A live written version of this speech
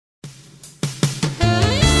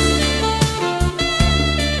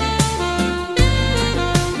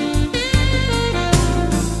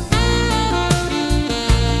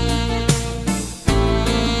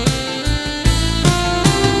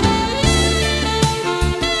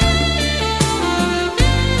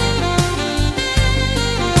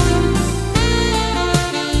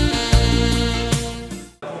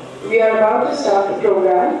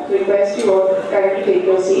request you all kindly take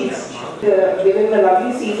your seats. Given the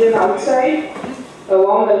lovely season outside, a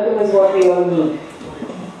warm welcome is what we all need.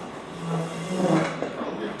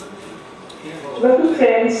 Welcome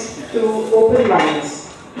friends to Open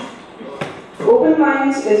Minds. Open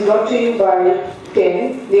Minds is brought to you by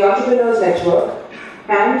TEN, the Entrepreneurs Network,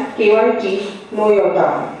 and KYT, Know Your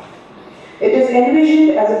Town. It is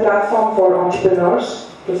envisioned as a platform for entrepreneurs,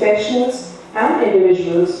 professionals, and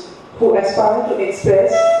individuals who aspire to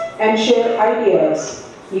express and share ideas,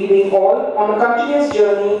 leading all on a continuous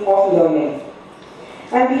journey of learning.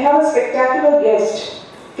 And we have a spectacular guest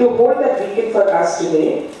to hold that beacon for us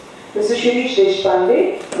today, Mr. Shirish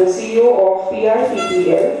Deshpande, the CEO of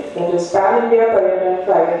PIPPL, that is Pan India Pariyathan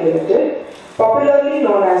Private Limited, popularly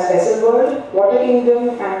known as SL World, Water Kingdom,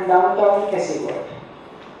 and Downtown SL World.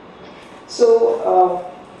 So,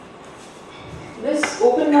 this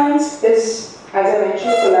Open Minds is, as I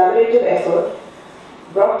mentioned, a collaborative effort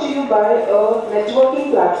brought to you by a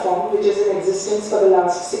networking platform which is in existence for the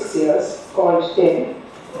last 6 years called TEN,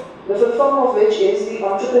 the full form of which is the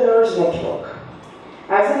Entrepreneurs Network.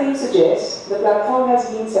 As the name suggests, the platform has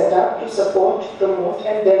been set up to support, promote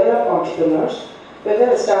and develop entrepreneurs,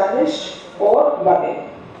 whether established or budding.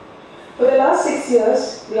 For the last 6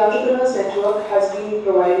 years, the Entrepreneurs Network has been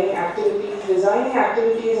providing activities, designing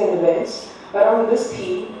activities and events around this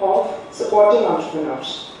theme of supporting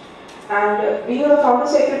entrepreneurs. And being the founder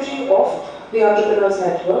secretary of the Entrepreneurs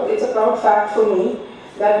Network, it's a proud fact for me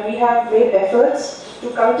that we have made efforts to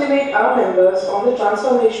cultivate our members on the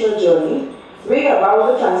transformational journey, way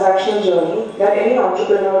above the transactional journey that any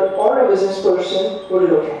entrepreneur or a business person would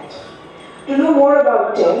look at. To know more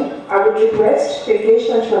about TEN, I would request Pinkesh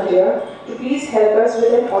Panchmatia to please help us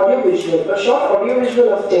with an audio-visual, a short audio-visual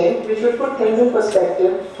of TEN, which will put things in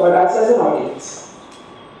perspective for us as an audience.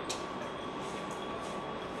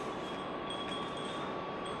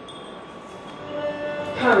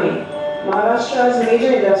 Thane, Maharashtra's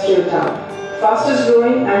major industrial town, fastest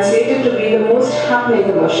growing and slated to be the most happening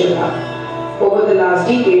commercial hub. Over the last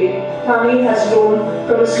decade, Thane has grown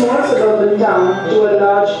from a small suburban town to a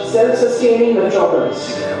large, self-sustaining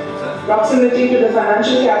metropolis. Proximity to the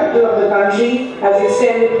financial capital of the country has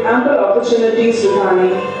extended ample opportunities to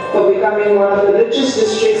Thane for becoming one of the richest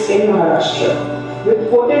districts in Maharashtra,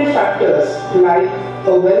 with potent factors like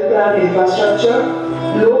a well-planned infrastructure,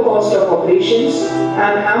 low cost of operations,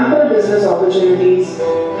 and ample business opportunities.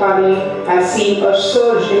 Thane has seen a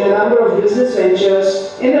surge in the number of business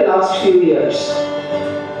ventures in the last few years.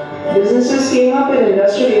 Businesses came up in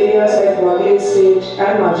industrial areas like Waghli Estate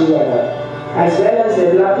and Majhiwala, as well as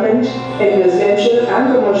development in residential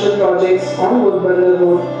and commercial projects on Ghodbunder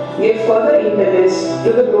Road gave further impetus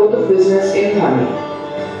to the growth of business in Thane.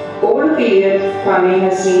 Over a period, Thane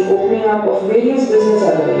has seen opening up of various business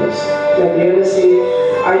avenues like real estate,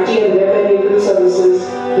 IT and web-enabled services,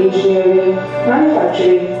 engineering,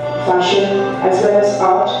 manufacturing, fashion, as well as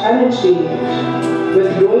art and entertainment.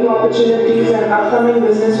 With growing opportunities and upcoming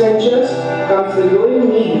business ventures comes the growing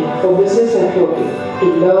need for business networking to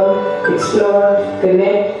learn, explore,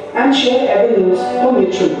 connect, and share avenues for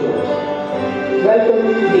mutual growth. Welcome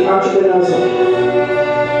the Entrepreneurs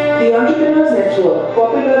Network. The Entrepreneurs Network,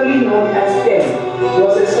 popularly known as TEN,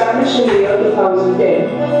 was established in the year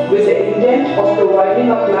 2010 with the intent of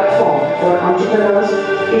providing a platform for entrepreneurs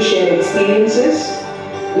to share experiences,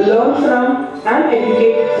 learn from and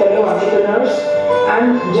educate fellow entrepreneurs,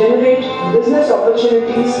 and generate business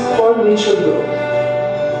opportunities for mutual growth.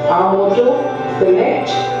 Our motto,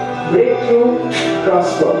 connect, breakthrough,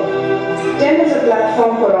 prosper. TEN is a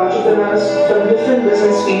platform for entrepreneurs from different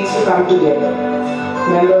business fields to come together.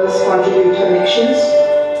 Members contribute connections,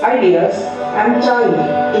 ideas, and time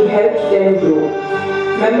to help them grow.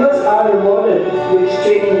 Members are rewarded with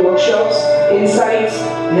training workshops, insights,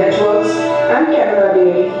 networks, and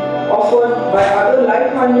camaraderie offered by other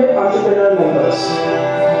like-minded entrepreneur members.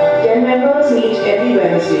 TEN members meet every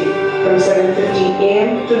Wednesday from 7:50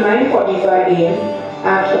 a.m. to 9:45 a.m.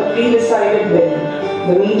 at a pre-decided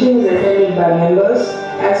venue. The meeting is attended by members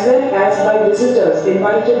as well as by visitors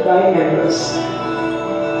invited by members.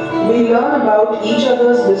 We learn about each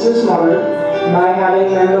other's business model by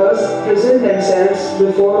having members present themselves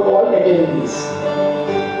before all attendees.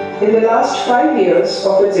 In the last 5 years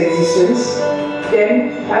of its existence,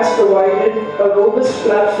 TEN has provided a robust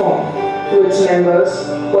platform to its members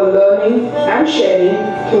for learning and sharing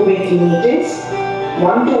through weekly meetings,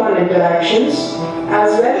 one-to-one interactions,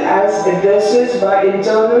 as well as addresses by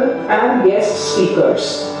internal and guest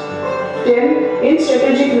speakers. TEN, in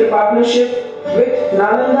strategic partnership with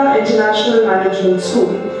Nalanda International Management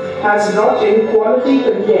School, has brought in quality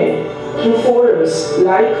content through forums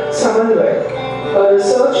like Samanvay, a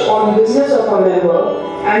research on business of a member,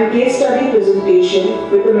 and case study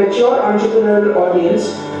presentation with a mature entrepreneurial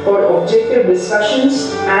audience for objective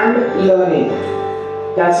discussions and learning.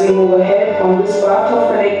 As we move ahead on this path of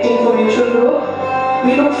connecting for mutual growth,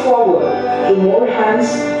 we look forward to more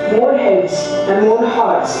hands, more heads, and more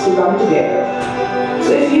hearts to come together.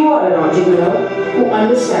 So if you are an entrepreneur who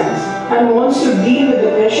understands and wants to deal with the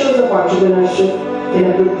pressures of entrepreneurship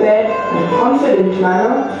in a prepared and confident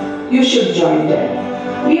manner, you should join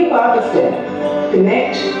TEN. Be a part of TEN.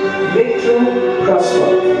 Connect, breakthrough,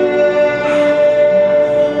 prosper.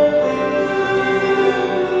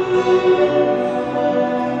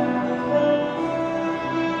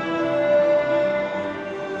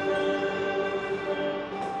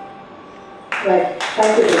 Right,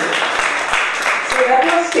 thank you. So that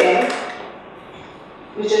was TEN,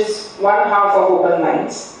 which is one half of Open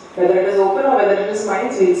Minds. Whether it is open or whether it is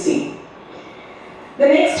minds, we'll see. The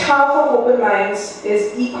next half of Open Minds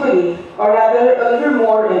is equally, or rather a little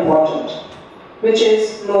more important, which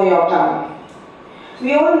is Know Your Town.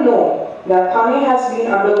 We all know that Thane has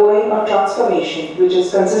been undergoing a transformation which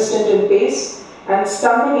is consistent in pace and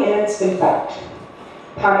stunning in its impact.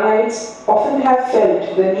 Thaneites often have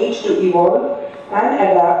felt the need to evolve and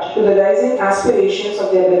adapt to the rising aspirations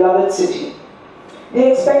of their beloved city.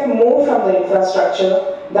 They expect more from the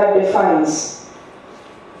infrastructure that defines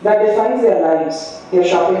their lives, their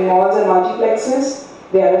shopping malls and multiplexes,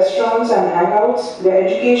 their restaurants and hangouts, their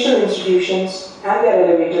educational institutions, and their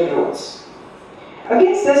elevated roads.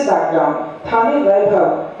 Against this background, Thane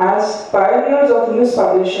Vaibhav, as pioneers of news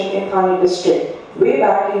publishing in Thane district way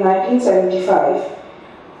back in 1975,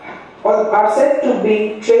 are said to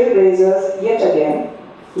be trailblazers yet again,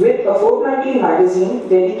 with a fortnightly magazine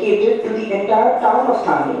dedicated to the entire town of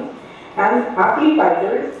Thane and aptly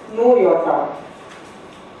titled Know Your Town.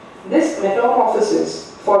 This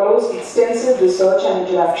metamorphosis follows extensive research and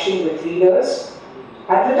interaction with readers,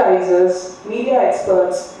 advertisers, media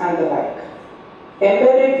experts, and the like.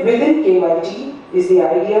 Embedded within KYT is the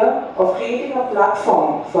idea of creating a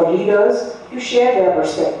platform for readers to share their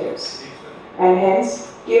perspectives, and hence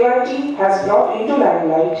KYT has brought into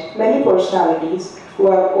limelight many personalities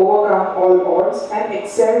who have overcome all odds and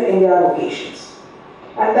excelled in their vocations.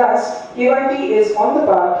 And thus, KYT is on the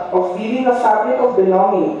path of weaving a fabric of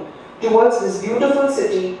belonging towards this beautiful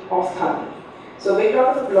city of Thane. So big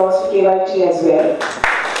round of applause to KYT as well.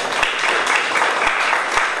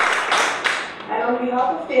 And on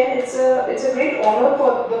behalf of TEN, it's a great honor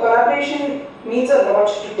for the collaboration means a lot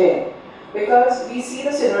to TEN. Because we see the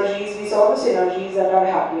synergies, we saw the synergies that are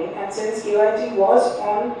happening, and since KYT was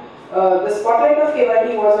on, the spotlight of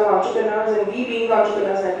KYT was on entrepreneurs, and we being the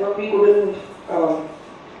Entrepreneurs Network, we couldn't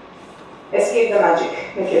escape the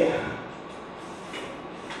magic. Okay.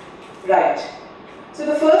 Right. So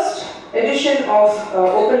the first edition of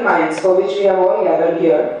Open Minds, for which we have all gathered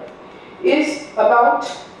here, is about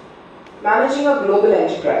managing a global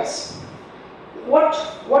enterprise. What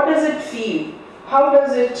does it feel? How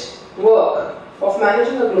does it work of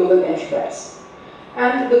managing a global enterprise?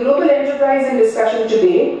 And the global enterprise in discussion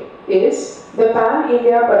today is the Pan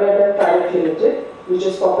India Paryatan Private Limited, which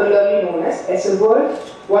is popularly known as Esselworld,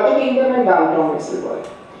 Water Kingdom and Downtown Esselworld.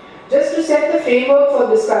 Just to set the framework for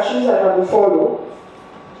discussions that are to follow,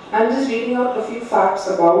 I'm just reading out a few facts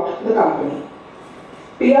about the company.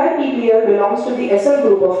 PIPPL belongs to the Essel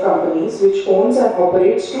group of companies which owns and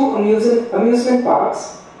operates two amusement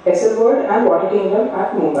parks, Esselworld and Water Kingdom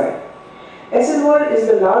at Mumbai. Esselworld is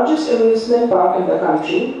the largest amusement park in the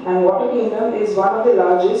country, and Water Kingdom is one of the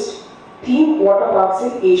largest theme water parks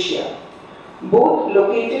in Asia, both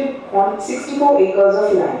located on 64 acres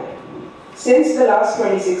of land. Since the last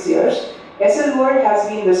 26 years, Esselworld has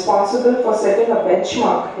been responsible for setting a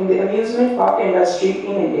benchmark in the amusement park industry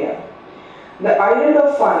in India. The Island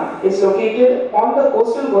of Fun is located on the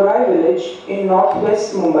coastal Gorai village in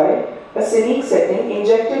northwest Mumbai, a scenic setting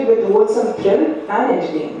injected with wholesome thrill and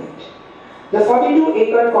entertainment. The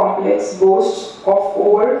 42-acre complex boasts of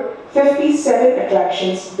over 57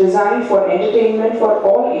 attractions designed for entertainment for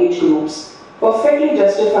all age groups, perfectly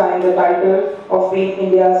justifying the title of being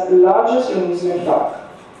India's largest amusement park.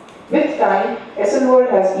 With time,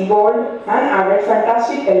 Esselworld has evolved and added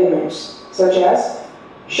fantastic elements such as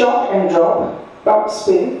shock and drop, top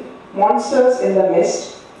spin, monsters in the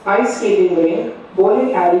mist, ice skating ring,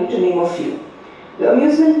 bowling alley, to name a few. The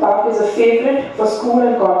amusement park is a favorite for school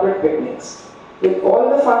and corporate picnics. With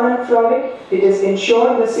all the fun and frolic, it is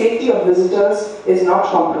ensured the safety of visitors is not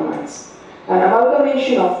compromised. An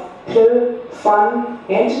amalgamation of thrill, fun,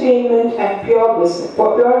 entertainment, and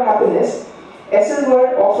pure happiness,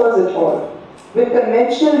 Esselworld offers it all. With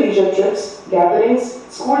conventional leisure trips, gatherings,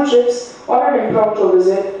 school trips, or an impromptu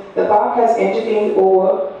visit, the park has entertained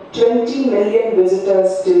over 20 million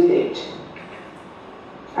visitors till date.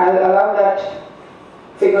 I'll allow that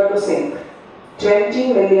figure to sink.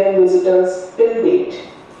 20 million visitors till date.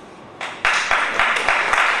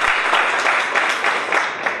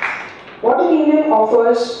 Water Kingdom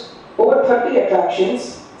offers over 30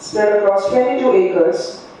 attractions spread across 22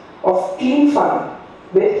 acres of clean fun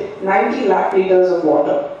with 90 lakh liters of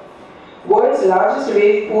water. World's largest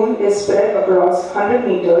wave pool is spread across 100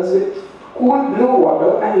 meters with cool blue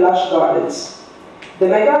water and lush gardens. The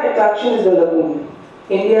mega attraction is the lagoon,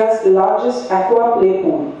 India's largest aqua play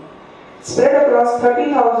pool. Spread across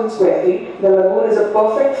 30,000 square feet, the lagoon is a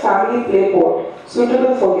perfect family play port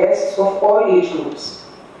suitable for guests of all age groups.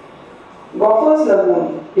 Golfers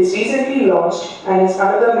Lagoon is recently launched and is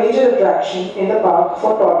another major attraction in the park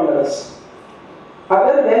for toddlers.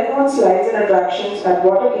 Other well-known slides and attractions at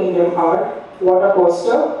Water Kingdom are Water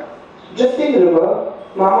Coaster, Drifting River,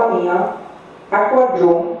 Mamma Mia,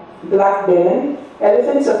 Aquadrome, Black Demon,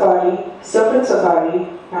 Elephant Safari, Serpent Safari,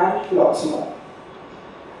 and lots more.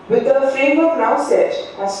 With the framework now set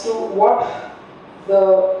as to what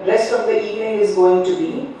the rest of the evening is going to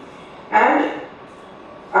be, and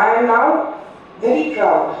I am now very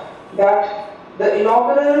proud that the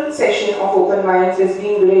inaugural session of Open Minds is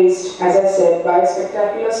being graced, as I said, by a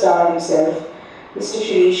spectacular star himself, Mr.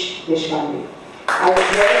 Shirish Deshpande. I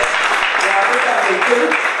request Rajesh and Nikhil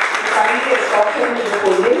to kindly escort him to the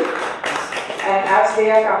podium, and as they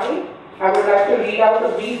are coming, I would like to read out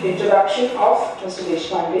a brief introduction of Mr.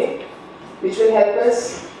 Deshpande, which will help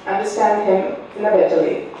us understand him in a better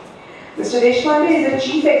way. Mr. Deshpande is the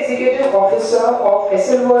Chief Executive Officer of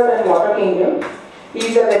Esselworld and Water Kingdom. He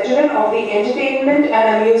is a veteran of the entertainment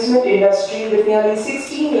and amusement industry with nearly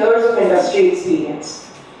 16 years of industry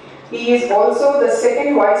experience. He is also the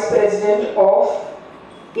second Vice President of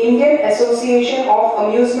Indian Association of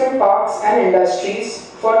Amusement Parks and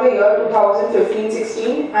Industries for the year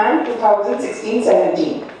 2015-16 and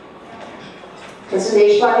 2016-17. Mr.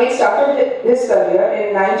 Deshpande started his career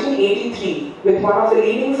in 1983 with one of the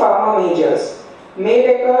leading pharma majors,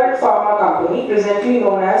 Maybecker Pharma Company, presently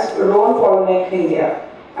known as Rowan Polnick India,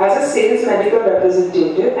 as a sales medical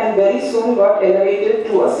representative, and very soon got elevated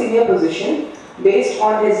to a senior position based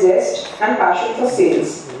on his zest and passion for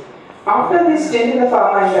sales. After his stint in the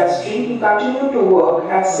pharma industry, he continued to work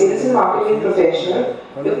as sales and marketing professional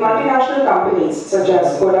with multinational companies such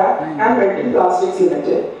as Kodak and Renton Plastics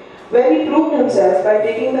Limited, where he proved himself by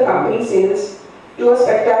taking the company sales to a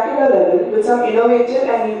spectacular level with some innovative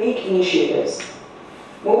and unique initiatives.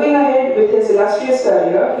 Moving ahead with his illustrious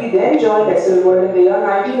career, he then joined Esselworld in the year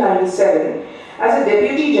 1997 as a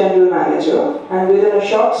Deputy General Manager, and within a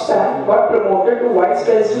short span got promoted to Vice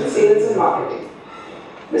President Sales and Marketing.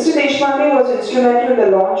 Mr. Deshpande was instrumental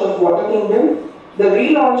in the launch of Water Kingdom, the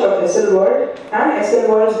relaunch of Esselworld, and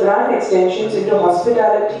Esselworld's brand extensions into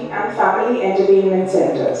hospitality and family entertainment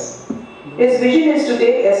centers. His vision is to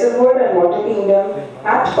take Esselworld and Water Kingdom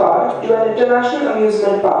at par to an international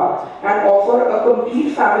amusement park and offer a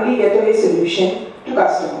complete family getaway solution to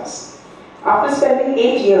customers. After spending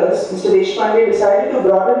 8 years, Mr. Deshpande decided to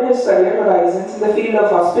broaden his career horizons in the field of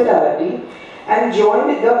hospitality and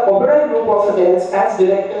joined the Oberoi Group of Hotels as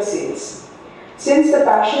Director Sales. Since the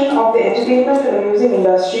passion of the entertainment and amusing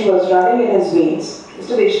industry was running in his veins,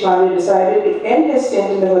 Mr. Deshpande decided to end his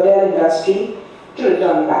stint in the hotel industry to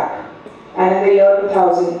return back. And in the year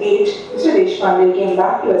 2008, Mr. Deshpande came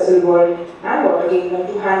back to Esselworld and Water Kingdom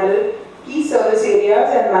to handle key service areas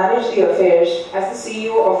and manage the affairs as the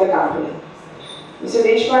CEO of the company. Mr.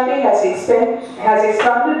 Deshpande has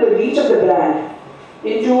expanded the reach of the brand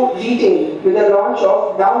into retail with the launch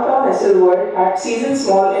of Downtown Esselworld at Seasons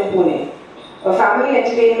Mall in Pune, a family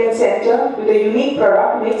entertainment center with a unique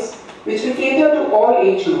product mix which will cater to all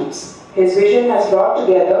age groups. His vision has brought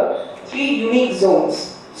together 3 unique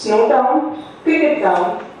zones: Snowtown, Cricket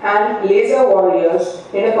Town, and Laser Warriors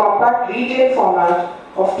in a compact retail format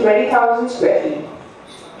of 20,000 square feet.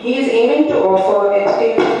 He is aiming to offer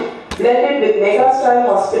entertainment blended with mega-style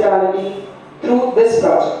hospitality through this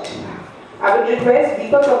project. I would request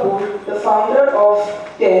Deepak Kapoor, the founder of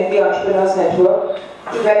TEN, the Entrepreneurs Network,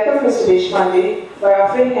 to welcome Mr. Deshpande by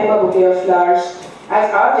offering him a bouquet of flowers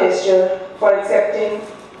as our gesture for accepting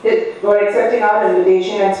our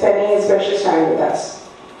invitation and spending his precious time with us.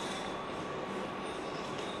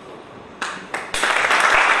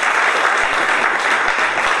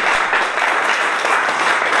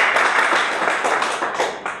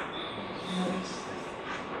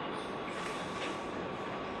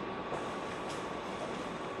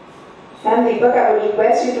 And Deepak, I would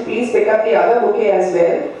request you to please pick up the other bouquet as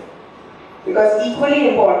well. Because equally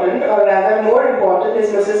important, or rather more important, is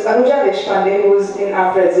Mrs. Anuja Deshpande, who is in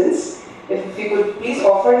our presence. If you could please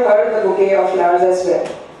offer her the bouquet of flowers as well.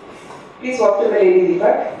 Please walk to the lady,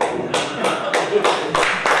 Deepak.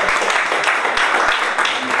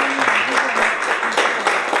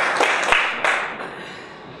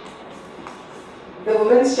 The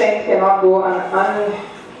woman's strength cannot go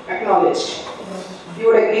unacknowledged. You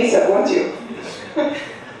would agree, sir, won't you?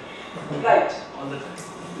 Right.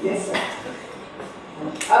 Yes, sir.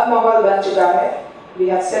 Ab mahal ban chuka hai. We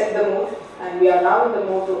have set the mood, and we are now in the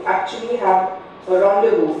mood to actually have a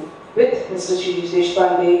rendezvous with Mr. Shirish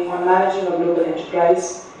Deshpande on managing a global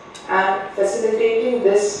enterprise, and facilitating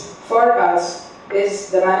this for us is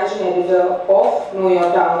the managing editor of Know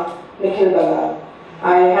Your Town, Nikhil Bagal.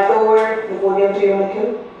 I hand over the podium to you,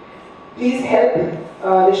 Nikhil. Please help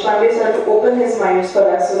Deshpande sir to open his minds for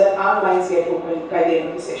us so that our minds get opened by the end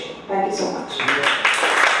of the session. Thank you so much.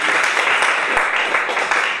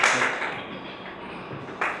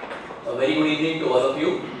 A very good evening to all of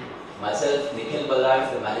you. Myself, Nikhil Bagal,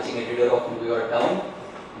 the managing editor of Know Your Town.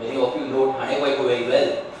 Many of you know Thane Vaibhav very well.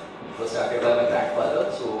 It was started by my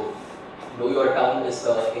grandfather. So, Know Your Town is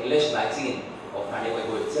the English magazine of Thane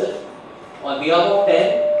Vaibhav itself. On behalf of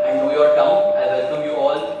TEN and Know Your Town, I welcome you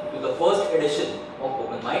all to the first edition of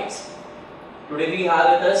Open Minds. Today we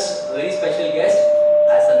have with us a very special guest,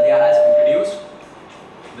 as Sandhya has introduced,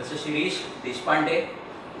 Mr. Shirish Deshpande,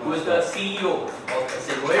 who is the CEO of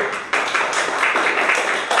Essel World.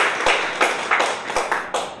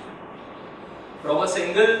 From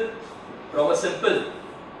a simple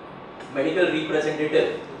medical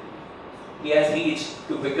representative, he has reached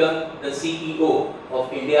to become the CEO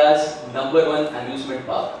of India's #1 amusement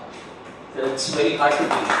park. So it's very hard to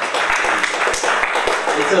believe.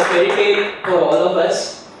 It's a fairy tale for all of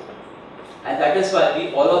us, and that is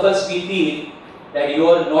why all of us feel that you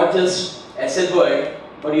are not just Essel World,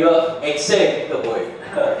 but you have excelled the world.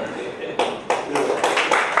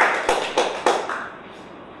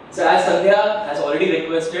 So as Sandhya has already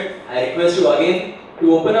requested, I request you again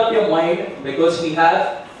to open up your mind, because we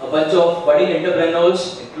have a bunch of budding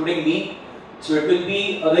entrepreneurs, including me. So it will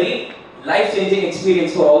be a very life-changing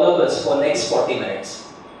experience for all of us for next 40 minutes.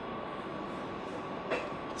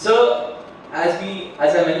 So as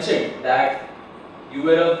I mentioned that you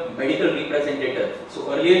were a medical representative.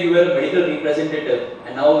 So earlier you were a medical representative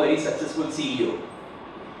and now a very successful CEO.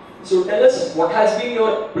 So tell us, what has been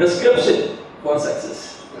your prescription for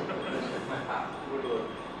success?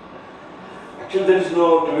 Actually, there is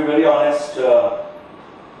no, to be very honest,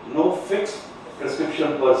 no fixed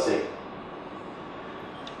prescription per se.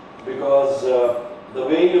 Because the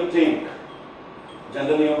way you think,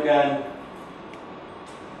 generally you can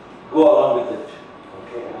go along with it.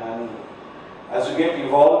 Okay, and as you get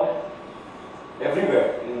evolved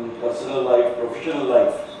everywhere in personal life, professional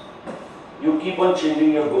life, you keep on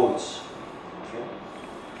changing your goals. Okay?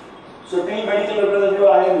 So till medical representative,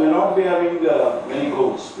 I may not be having many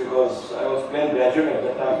goals, because I was plain graduate at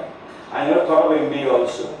that time. I never thought of MBA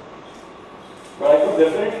also. But I could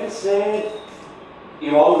definitely say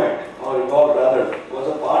evolvement, or evolve rather, was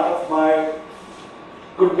a part of my,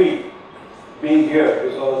 could be, being here,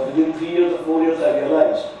 because within 3 years or 4 years I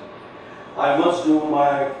realized I must do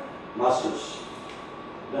my masters.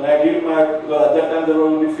 Then I did my, because at that time there were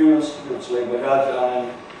only few institutes like Bajaj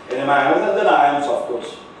and NMI, and then IIMs of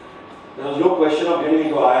course. There was no question of getting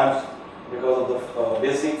into IIMs because of the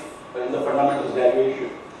basic and the fundamentals graduation.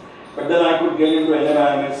 But then I could get into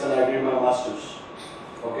NMIMS and I did my masters.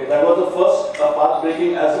 Okay, that was the first path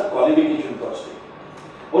breaking as a qualification per se.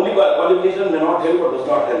 Only qualification may not help or does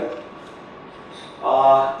not help.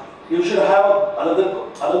 You should have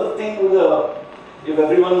another thing with if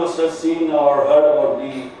everyone must have seen or heard about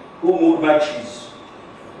the Who Moved My Cheese.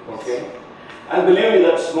 Okay, and believe me,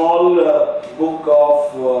 that small book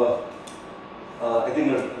of I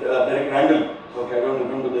think Derek Randall. Okay, I don't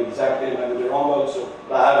remember the exact name. I may be wrong also,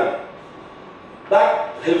 but I have it.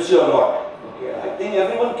 That helps you a lot. Okay, I think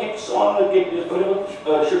everyone keeps on. Everyone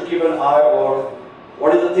should keep an eye on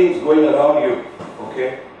what are the things going around you.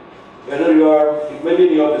 Okay. Whether you are, it may be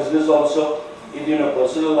in your business also, in your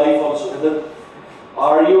personal life also, whether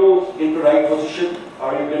are you in the right position,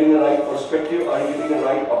 are you getting the right perspective, are you getting the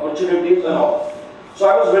right opportunities and all. So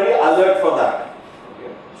I was very alert for that.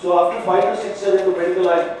 Okay. So after 5 to 6 years into medical,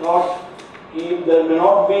 I thought there may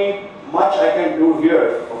not be much I can do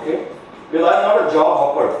here, okay, because I am not a job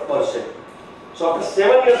hopper per se. So after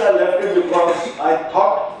 7 years I left it because I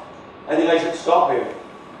thought, I think I should stop here.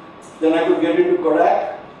 Then I could get into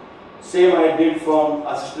Kodak. Same I did from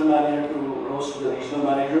assistant manager to rose to the regional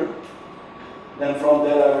manager. Then from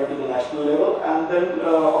there I went to the national level, and then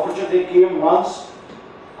opportunity came once.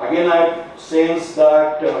 Again I sensed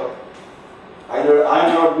that either I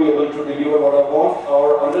may not be able to deliver what I want,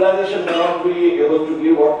 or organization may not be able to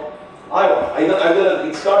give what I want. Either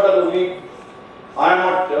it's not that only I am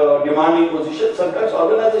not demanding position. Sometimes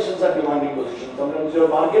organizations are demanding position. Sometimes your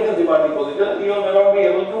market is demanding position, and you may not be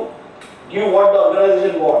able to give what the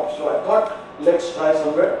organization wants. So I thought, let's try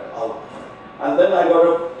somewhere out. And then I got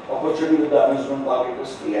an opportunity with the amusement park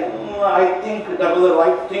industry, and I think that was the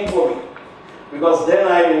right thing for me. Because then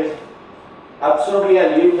I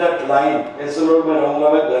lived that line, SLO mein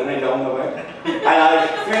rahunga main, ghar nahi jaunga main, and I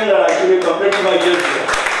feel that I should be completing my years here.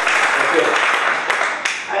 Okay.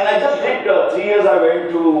 And I just did 3 years. I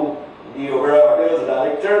went to the Oberoi Hotel as a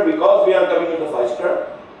director, because we are coming into 5-star.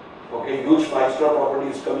 Okay, huge 5-star property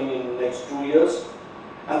is coming in the next 2 years,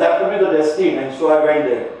 and that will be the destiny. And so I went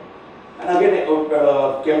there, and again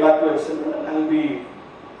came back to SLO, and I will be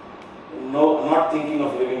not thinking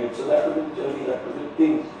of leaving it. So that will be the journey, that will be the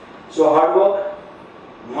thing. So hard work,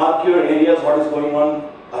 mark your areas, what is going on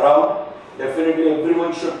around. Definitely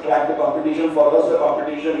everyone should track the competition. For us, the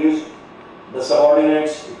competition is the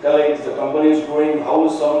subordinates, the colleagues, the company is growing, how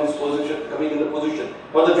is someone is coming in the position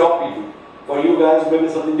for the job people. For you guys, maybe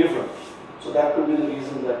something different. So that could be the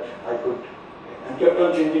reason that I could, and kept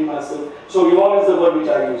on changing myself. So evolve is the word which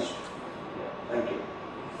I used. Yeah, thank you.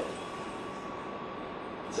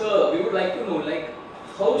 So we would like to know, like,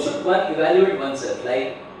 how should one evaluate oneself?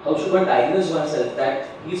 Like, how should one diagnose oneself that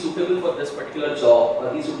he is suitable for this particular job,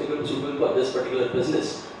 or he is suitable for this particular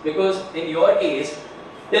business? Because in your case,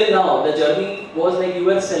 till now, the journey was like you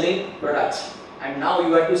were selling products, and now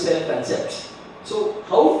you had to sell concepts. So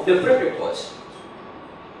how different it was?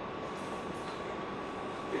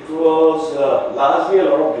 It was largely a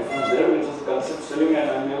lot of difference there, which is concept selling, and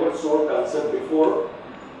I never sold concept before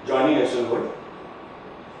joining SL World.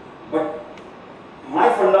 But my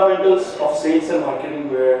fundamentals of sales and marketing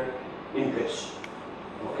were in place.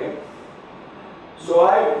 Okay. So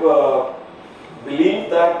I believe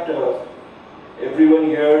that everyone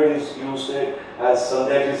here is, you said, as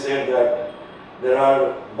Sandhya ji said, that there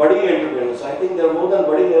are budding entrepreneurs. I think there are more than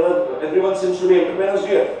budding, everyone seems to be entrepreneurs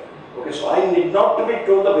here. Okay, so I need not to be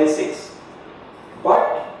told the basics.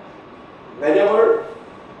 But whenever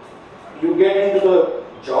you get into the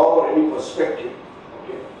job or any perspective,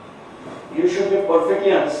 okay, you should be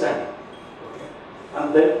perfectly understanding. Okay,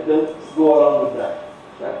 and then go along with that.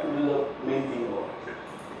 That will be the main thing about it.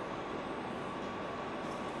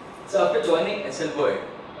 So after joining SL World,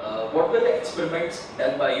 what were the experiments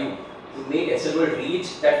done by you to make SL World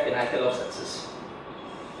reach that pinnacle of success?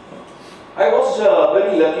 I was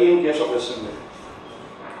very lucky in case of SL World,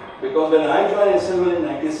 because when I joined SL World in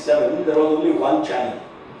 1997, there was only one channel,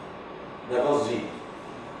 that was Z,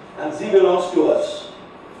 and Z belongs to us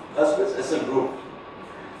with SL Group,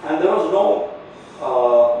 and there was no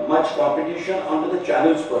much competition under the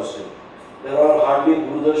channels per se. There are hardly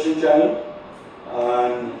Doordarshan channel,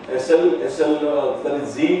 and there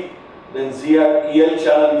is Z, then Z had EL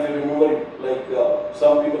channel, if you remember it, like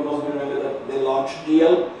some people must remember that they launched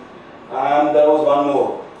EL, and there was one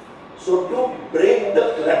more. So to break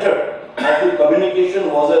the clutter of the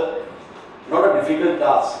communication was not a difficult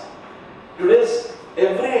task. Today's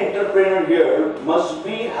every entrepreneur here must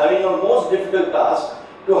be having a most difficult task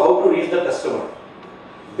to how to reach the customer.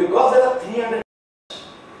 Because there are 300,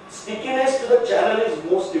 stickiness to the channel is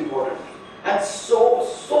most important, and so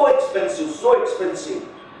expensive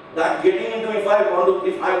that getting into, if like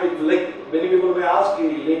many people may ask,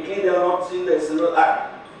 lately they have not seen the SL ad.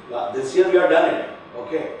 This year we have done it,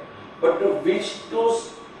 okay. But to which to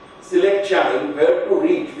select channel, where to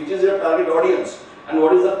reach, which is your target audience, and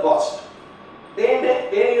what is the cost.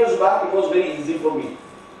 10 years back it was very easy for me,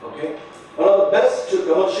 okay. One of the best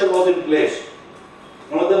commercial was in place.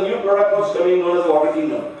 One of the new product was coming known as Water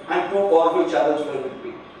Kingdom, and 2 powerful channels were with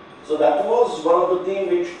me. So that was one of the things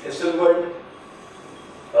which SL World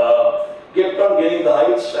kept on getting the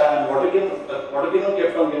heights, and Water Kingdom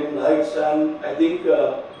kept on getting the heights, and I think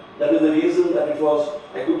that is the reason that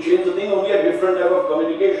I could change the thing, only a different type of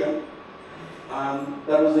communication, and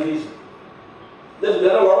that was the reason.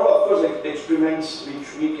 There are a lot of course, experiments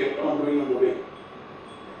which we kept on doing on the way.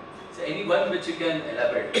 So any one which you can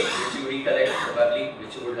elaborate, which you recollect probably,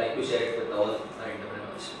 which you would like to share it with all our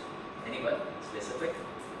entrepreneurs? Any one specific?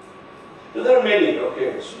 So there are many,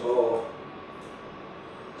 okay, so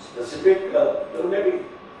specific, there may be,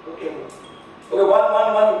 okay. Okay,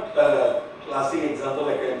 one classic example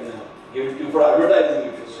I can give it to you for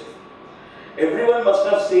advertising, if you say. Everyone must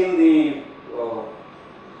have seen the,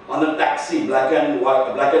 on the taxi, black and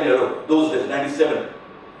yellow, those days, 97.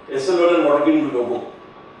 SL World and Water Kingdom logo.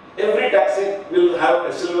 Every taxi will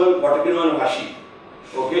have SL World, Water Kingdom and Vashi.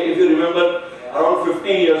 Okay, if you remember around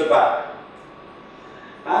 15 years back.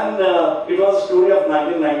 And it was a story of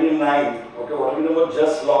 1999. Okay, Water Kingdom was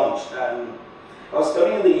just launched and I was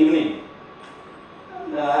coming in the evening.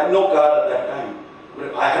 And, I had no car at that time.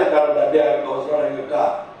 I had a car that day, I was not having a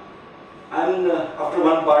car. And after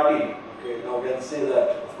one party, okay, now we can say that,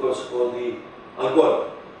 of course, for the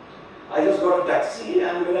alcohol, I just got a taxi,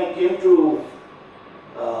 and when I came to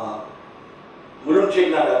Mulund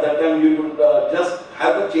Chengnad, at that time you could just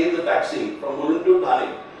have to change the taxi from Mulund to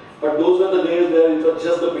Thane. But those were the days where it was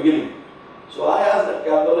just the beginning. So I asked that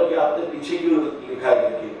cab driver कि आपने पीछे क्यों लिखा है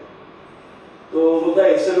करके? तो बोलता है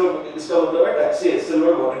SL World, इसका मतलब है taxi SL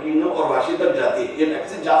World, water kingdom और वाशी तक जाती है, ये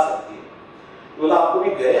टैक्सी जा सकती है। बोला आपको भी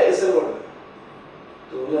गए SL World में?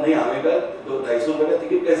 तो बोला नहीं हमें का 250 रुपए का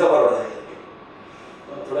टिकट कैसा भर रहा है करके?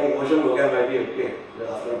 तो थोड़ा इमोशनल हो गया मैं भी okay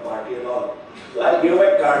after party and all. So I gave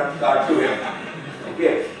my card to him.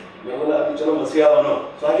 Okay, मैं बोला अभी चलो मसीहा बनो।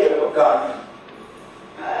 So I gave him a card.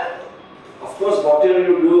 And of course, whatever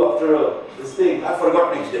you do after this thing, I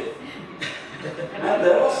forgot next day. And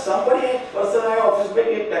there was somebody, person I office में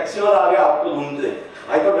एक taxi वाला आ गया आपको ढूंढते.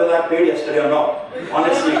 I thought whether I paid yesterday or not.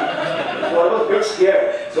 Honestly, so I was a bit scared.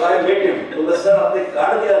 So I met him. बोला sir आपने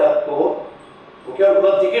card दिया आपको, वो क्या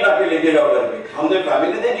बोला टिकट आके लेके जाओ घर पे. हमने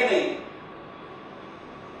फैमिली देखी नहीं.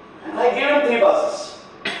 And I gave him 3 buses.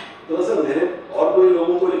 तो सर मेरे और कोई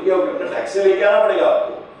लोगों को लेके आओ कि टैक्सी लेके आना पड़ेगा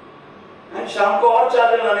आपको. And शाम को और 4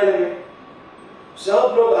 दिन आने लगे.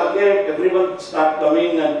 सब लोग आके everyone start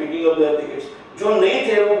coming and picking up their tickets. जो नहीं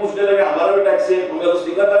थे वो पूछने लगे हमारा भी टैक्सी है, हमें तो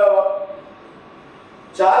स्टिकर लगाओ.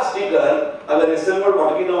 4 स्टिकर अगर SL World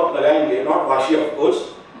वाटर किंगडम आप लगाएंगे, not Vashi of course,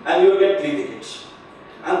 and you will get 3 tickets.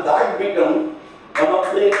 And that become one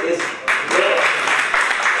of the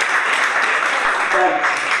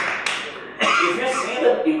if you see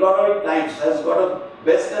that Economic Times has got a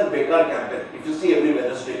best and Bekar campaign, if you see every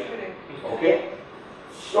Wednesday. Okay,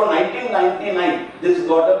 so 1999 this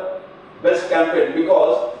got a best campaign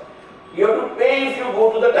because you have to pay if you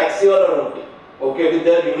go to the taxi route, okay, with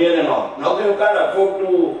their union and all. Now you can't afford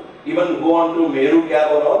to even go on to Meru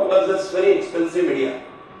cab or all because it's very expensive media.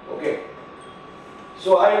 Okay,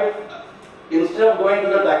 so I instead of going to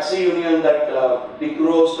the taxi union that big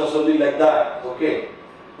roast or something like that, okay,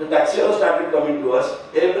 the taxi started coming to us.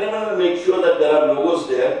 Everyone will make sure that there are logos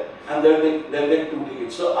there and they'll get 2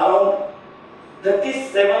 tickets. So around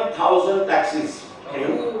 37,000 taxis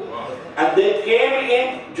came, and they came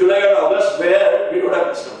in July and August where we don't have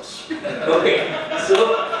customers. Okay, so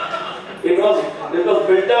it was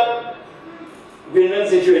built up win-win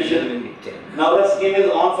situation. Now the scheme is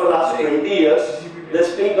on for last 20 years. They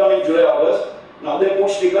still come in July, August. Now they put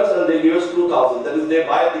stickers and they give us 2,000. That is, they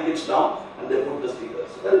buy tickets now and they put the stickers.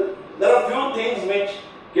 Well, there are few things which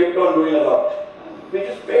kept on doing a lot, which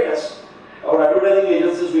is paid us. Our advertising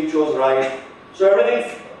agencies we chose right. So everything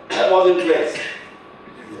was in place.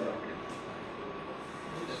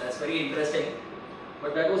 That's very interesting.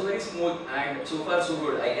 But that was very smooth and so far so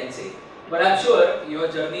good, I can say. But I'm sure your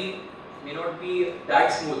journey may not be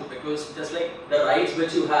that smooth because just like the rides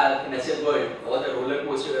which you have in SL World, or the roller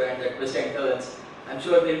coaster and the twists and turns, I'm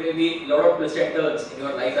sure there may be a lot of twists and turns in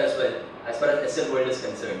your life as well, as far as SL World is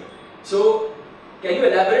concerned. So, can you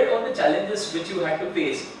elaborate on the challenges which you had to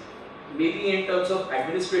face? Maybe in terms of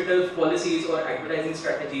administrative policies or advertising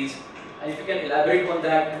strategies, and if you can elaborate on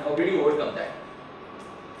that and how did you overcome that?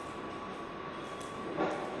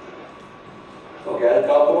 Okay, I'll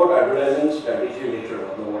talk about advertising strategy later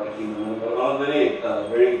on the Water Kingdom. One very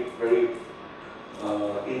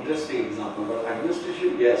interesting example. But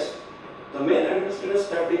administration, yes, the main administrative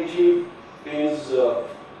strategy is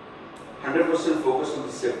 100% focused on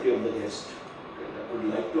the safety of the guest. Okay, I would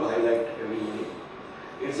like to highlight everybody.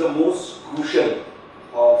 It's the most crucial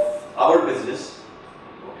of our business.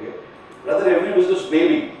 Okay, rather every business may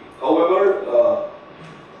be. However,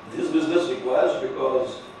 this business requires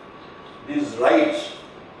because these rides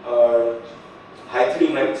are high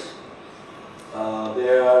thrill rides.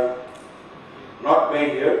 They are not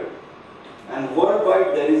made here, and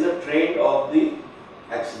worldwide there is a trend of the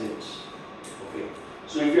accidents. Okay,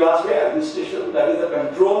 so if you ask me, administration, that is the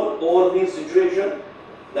control over the situation.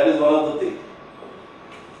 That is one of the things.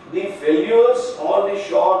 The failures, all the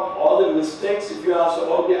short, all the mistakes. If you ask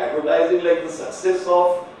about the advertising, like the success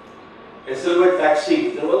of SL World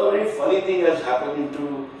Taxi, there was a very funny thing has happened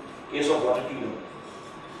into case of Water Kingdom.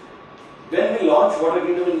 When we launched Water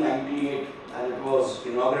Kingdom in '98, and it was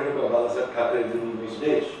inaugurated by Balasaheb Thackeray during those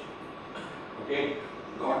days, okay,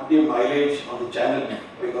 got the mileage on the channel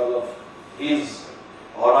because of his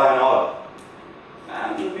aura and all.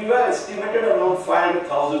 And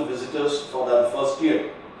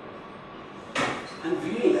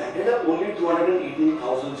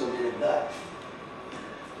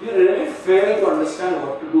understand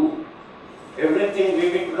what to do. Everything, we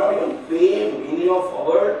could not even pay any of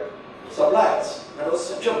our suppliers. That was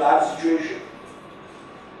such a bad situation.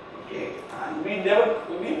 Okay, and we failed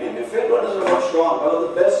to understand what's wrong. One of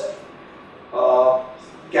the best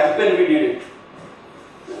campaign we did it.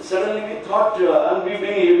 And suddenly we thought, and we've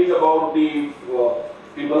been hearing about the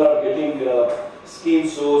people are getting skin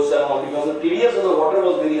sores and all, because the TDS of the water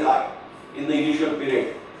was very high in the initial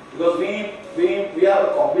period. Because we have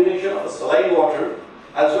a combination of the saline water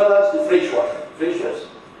as well as the fresh water,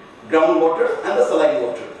 groundwater and the saline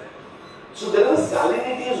water. So there the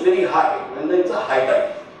salinity is very high when there is a high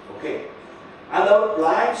tide. Okay, and our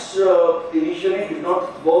plants initially did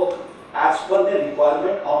not work as per the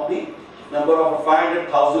requirement of the number of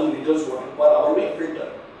 500,000 liters water per hour we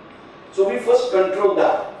filter. So we first controlled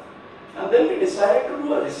that, and then we decided to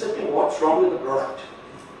do a research in what's wrong with the product.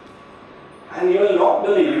 And you will not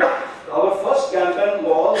believe, our first campaign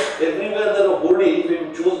was everywhere there were hoardings. We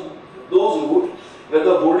chose those routes where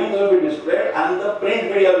the hoardings will be displayed and the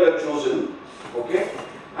print media we have chosen. Okay,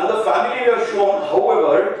 and the family we have shown.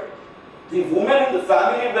 However, the women in the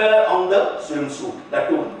family were on the swimsuit. That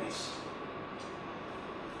too one piece.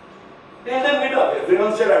 Till then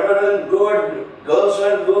everyone said advertising good, girls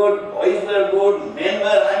were good, boys were good, men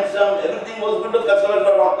were handsome, everything was good, the customers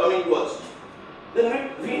were not coming to us. Then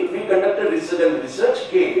we conducted research, and research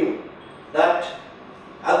came that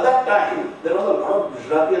at that time there was a lot of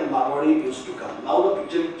Gujarati and Marwadi used to come. Now the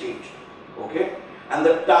picture changed. Okay? And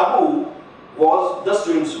the taboo was the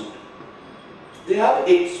swimsuit. They have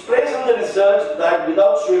expressed in the research that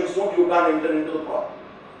without swimsuit you can't enter into the park.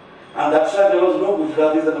 And that's why there was no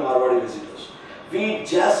Gujaratis and Marwadi visitors. We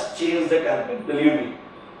just changed the campaign, believe me.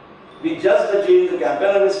 We just changed the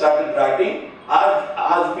campaign and we started writing.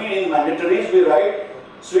 As we in mandatories, we write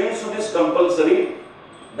swimsuit is compulsory,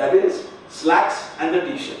 that is slacks and the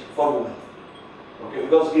t-shirt for women. Okay,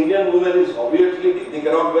 because Indian women is obviously, they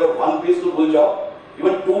cannot wear one piece to full job,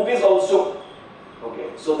 even two piece also.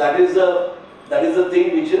 Okay, so that is the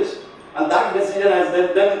thing which is, and that decision has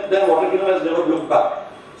then Water Kingdom has never looked back.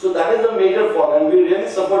 So that is the major fault, and we really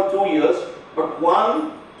suffered 2 years, but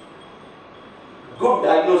one good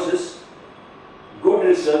diagnosis, good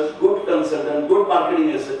research, good consultant, good marketing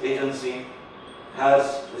agency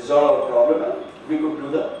has resolved our problem, and we could do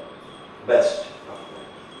the best.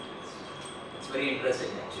 It's very interesting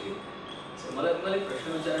actually. So, I have a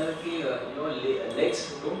question.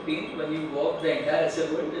 Legs don't pain when you walk the entire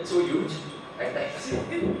SL, it's so huge at times.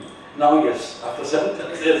 Now yes, after 7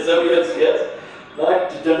 years, yes,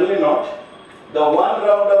 but generally not. The one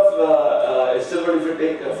round of SL if you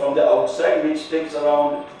take from the outside, which takes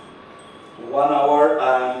around 1 hour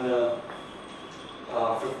and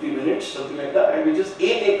 50 minutes, something like that, and which is 8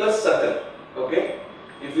 acres circle. Okay,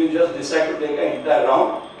 if you just decide to take an entire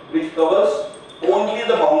round, which covers only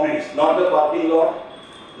the boundaries, not the parking lot,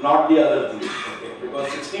 not the other things. Okay,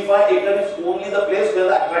 because 65 acres is only the place where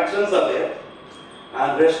the attractions are there,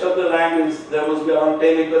 and rest of the land is, there must be around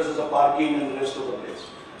 10 acres as a parking and the rest of the place.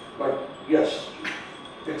 But yes,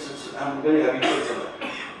 I'm very happy for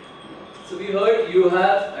that. So we heard you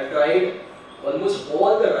have tried almost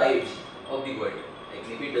all the rides of the world, like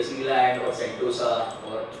maybe Disneyland or Sentosa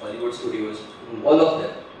or Hollywood Studios, all of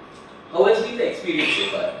them. How has been the experience so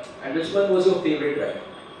far? And which one was your favorite ride?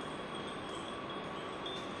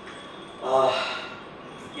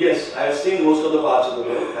 Yes, I have seen most of the parts of the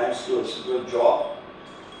world thanks to a good job.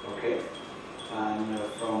 Okay, and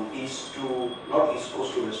from east to, not east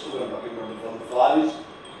coast to west coast, I'm talking about from the far east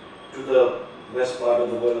to the west part of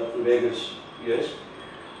the world up to Vegas. Yes.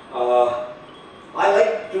 I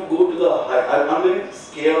like to go to the high. I'm very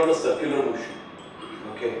scared of the circular motion.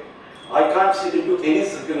 Okay, I can't sit into any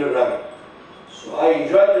circular ride. So I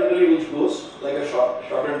enjoy generally which goes like a shot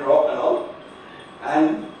and drop and all.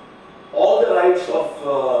 And all the rides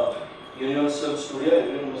of Universal Studio,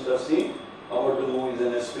 everyone must have seen about the movies,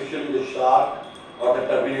 and especially the Shark or the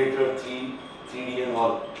Terminator 3D and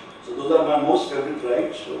all. So those are my most favorite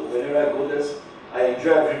rides. So whenever I go there, I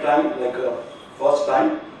enjoy every time like a first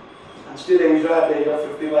time, and still enjoy at the age of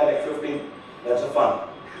 55, like 15. That's a fun.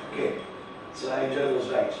 Okay, so I enjoy those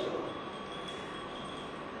rides.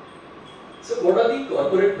 So what are the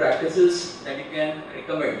corporate practices that you can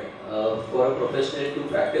recommend for a professional to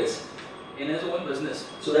practice in his own business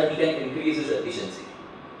so that he can increase his efficiency?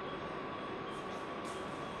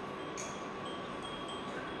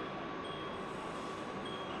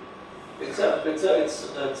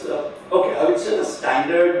 Okay, I would say the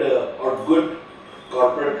standard or good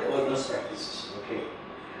corporate governance practices. Okay,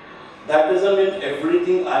 that doesn't mean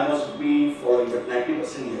everything I must be following, but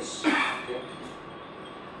 90% yes. Okay.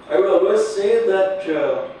 I would always say that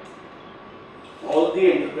all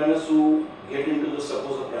the entrepreneurs who get into the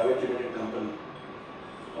suppose a private limited company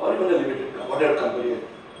or even a limited whatever company,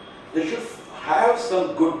 they should have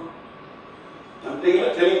some good. I'm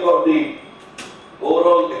telling about the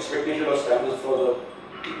overall expectation or standards for the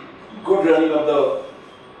good running of the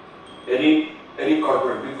any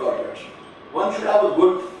corporate, big corporation. One should have a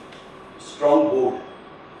good, strong board.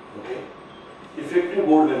 Okay, effective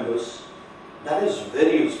board members. That is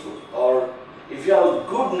very useful. Or if you have a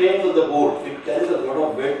good name to the board, it carries a lot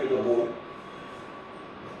of weight to the board.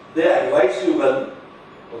 They advise you well.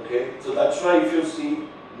 Okay, so that's why if you see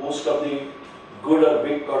most of the good or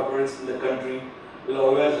big corporates in the country will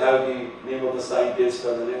always have the name of the scientist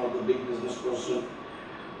or the name of the big business person,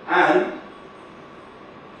 and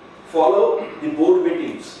follow the board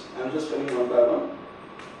meetings. I'm just telling one by one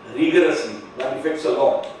rigorously. That affects a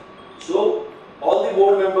lot. So all the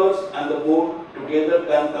board members and the board together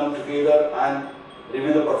can come together and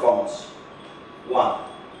review the performance. One.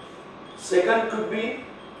 Second could be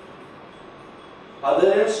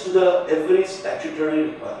adherence to the every statutory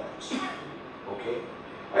requirements. Okay.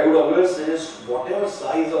 I would always suggest whatever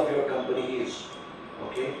size of your company is,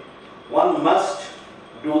 okay, one must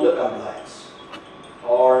do the compliance,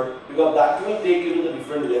 or because that will take you to the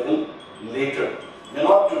different level later. May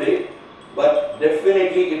not today, but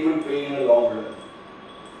definitely it will pay in a long run.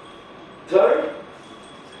 Third,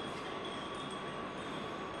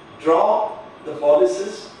 draw the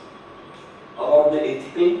policies about the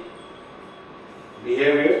ethical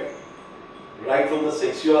behavior, right from the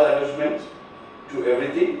sexual harassment to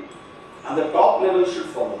everything, and the top level should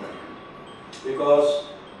follow them. Because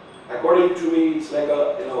according to me, it's like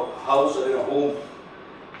a house or in a home.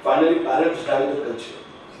 Finally, parents drive the culture.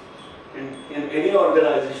 In any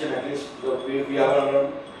organization, at least we have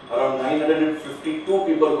around 952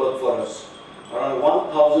 people work for us. Around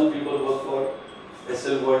 1,000 people work for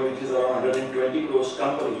SL World, which is around 120 crores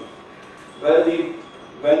company. Where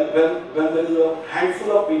when there is a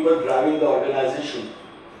handful of people driving the organization,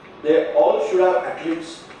 they all should have at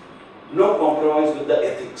least no compromise with the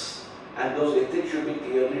ethics, and those ethics should be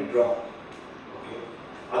clearly drawn. Okay.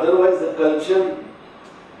 Otherwise, the culture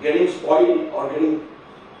getting spoiled or getting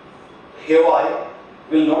haywire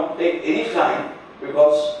will not take any time,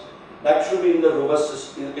 because that should be in the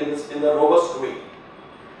robust way.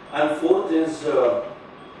 And fourth is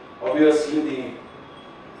obviously the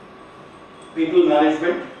people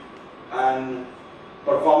management and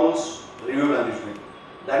performance review management.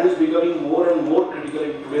 That is becoming more and more critical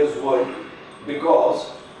in today's world,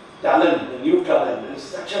 because talent, the new talent, there is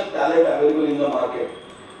such a talent available in the market,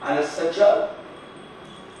 and such a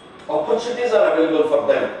opportunities are available for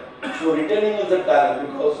them. So retaining the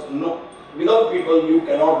talent, because without people you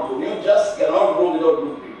cannot grow. You just cannot grow without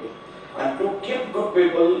good people. And to keep good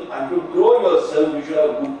people and to grow yourself, you should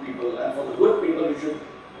have good people. And for the good people, you should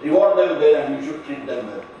reward them well and you should treat them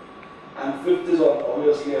well. And fifth is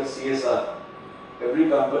obviously a CSR. Every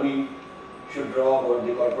company should draw about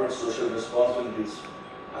the corporate social responsibilities,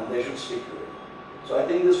 and they should stick to it. So I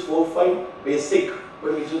think this 4-5 basic,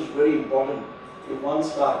 but which is very important if one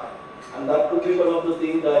start. And that could be one of the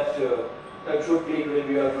things that should take when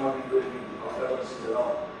we are not into any controversies and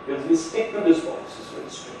all. Because we stick to this policies very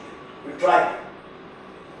strictly. We try.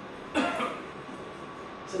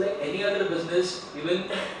 So like any other business, even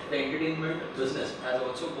the entertainment business has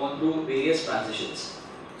also gone through various transitions.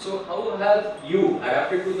 So how have you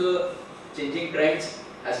adapted to the changing trends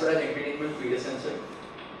as far as entertainment field is concerned?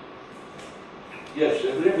 Yes,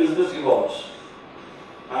 every business evolves.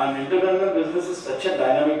 And entertainment business is such a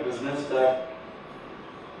dynamic business that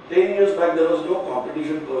 10 years back there was no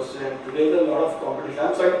competition per se, and today there is a lot of competition.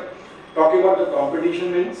 I'm sorry, talking about the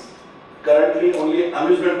competition means currently only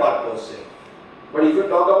amusement park per se. But if you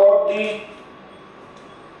talk about the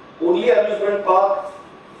only amusement park,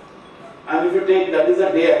 and if you take that is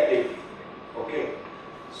a day activity, okay.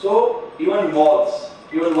 So even malls,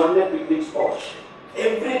 even one-day picnic spots,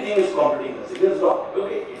 everything is competing us. It is not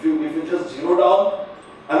okay. If you just zero down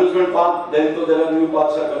amusement park, then so there are new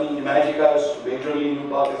parks are coming. Imagica is majorly new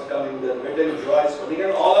park is coming. Then Wet n Joy is coming,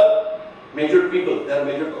 and all are major people. They are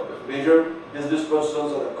major business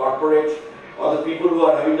persons or the corporate or the people who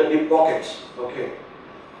are having the deep pockets. Okay,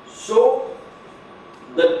 so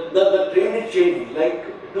the trend is changing. Like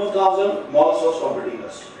 2000, malls was competing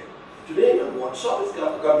us. Today, WhatsApp is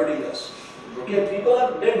competing us. Okay, they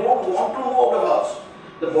don't want to move out of house.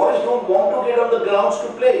 The boys don't want to get on the grounds to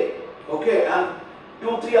play. Okay, and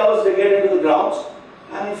 2-3 hours they get into the grounds,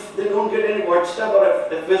 and if they don't get any WhatsApp or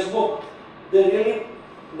a Facebook, they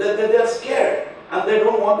are scared and they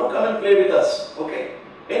don't want to come and play with us. Okay,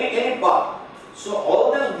 any park. So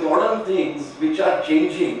all these modern things which are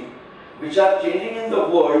changing, which are changing in the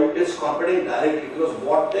world is competing directly, because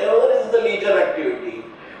whatever is the leisure activity,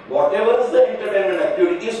 whatever is the entertainment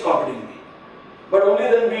activity is competing. But only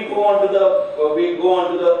then we go on to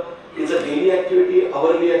the, it's a daily activity,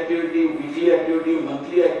 hourly activity, weekly activity,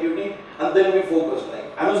 monthly activity, and then we focus. Like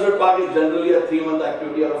amusement park is generally a 3-month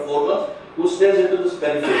activity or a 4 months, who stays into this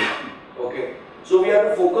periphery. Okay. So we have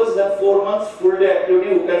to focus that 4 months full day activity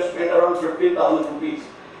who can spend around 15,000 rupees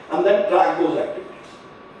and then track those activities.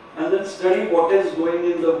 And then study what is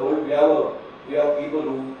going in the world. We have people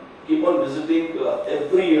who keep on visiting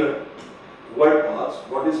every year world parks,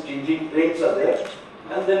 what is changing, trends are there,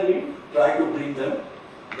 and then we try to bring them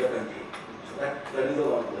to the country. So that is the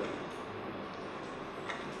one thing.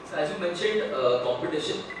 So as you mentioned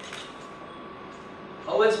competition,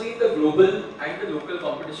 how has been the global and the local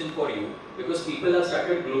competition for you? Because people have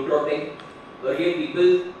started globetrotting. Earlier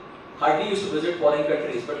people hardly used to visit foreign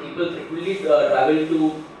countries, but people frequently travel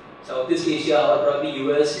to Southeast Asia or probably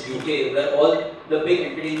US, UK, where all the big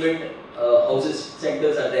entertainment houses,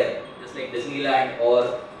 centers are there, just like Disneyland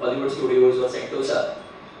or Hollywood Studios or Sentosa.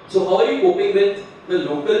 So how are you coping with the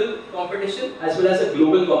local competition as well as the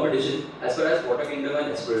global competition as far as Water Kingdom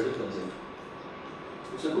and Esprit is concerned?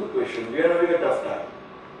 It's a good question. We are having a tough time.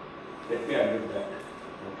 Let me admit that.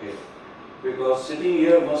 Okay. Because sitting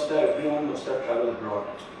here, everyone must have traveled abroad.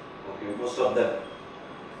 Okay, most of them.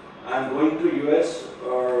 And going to US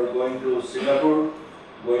or going to Singapore,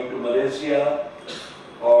 going to Malaysia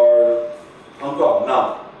or Hong Kong.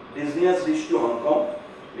 Now, Disney has reached to Hong Kong,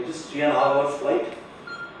 which is 3.5 hours flight.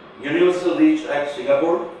 Universal reached at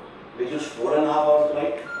Singapore, which is 4.5 hours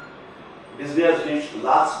flight. Disney has reached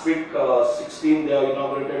last week, 16, they are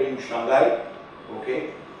inaugurated in Shanghai.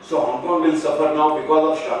 Okay. So Hong Kong will suffer now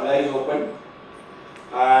because of Shanghai is open.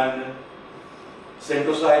 And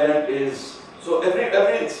Sentosa Island is, so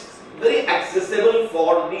it's very accessible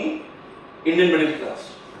for the Indian middle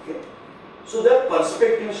class. Okay. So their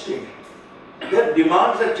perspectives change. Their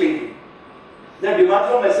demands are changing. Their demand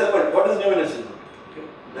from SL, what is new in SL? Okay.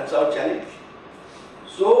 That's our challenge.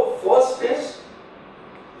 So first is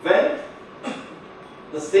when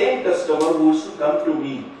the same customer who used to come to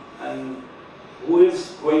me and who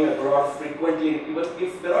is going abroad frequently, even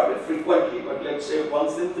if there are frequently, but let's say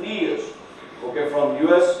once in 3 years, okay, from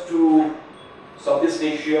US to Southeast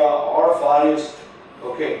Asia or Far East,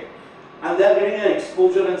 okay, and they are getting an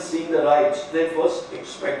exposure and seeing the rides, they first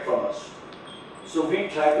expect from us. So we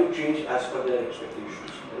try to change as per their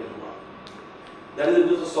expectations. That is one. That is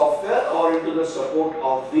into the software or into the support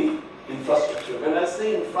of the infrastructure. When I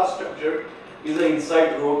say infrastructure, is the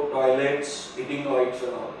inside road, toilets, eating joints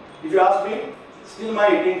and all. If you ask me, still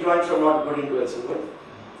my eating joints are not good into SL World.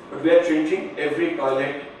 But we are changing every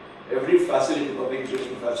toilet, every facility, public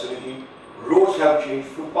drinking facility, roads have changed,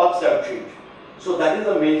 footpaths have changed. So that is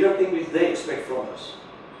the major thing which they expect from us.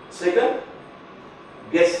 Second,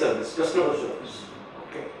 guest service, customer service.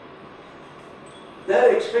 Okay.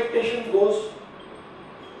 Their expectation goes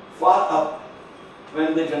far up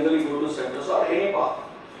when they generally go to Sentosa or any park.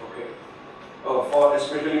 Okay. For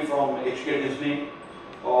especially from HK Disney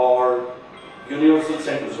or Universal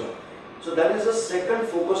Sentosa. So that is the second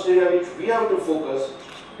focus area which we have to focus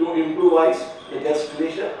to improvise the guest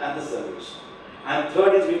relation and the service. And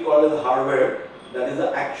third is we call it the hardware, that is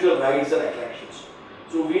the actual rides and attractions.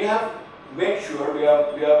 So we have made sure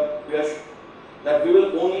that we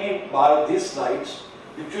will only buy these rides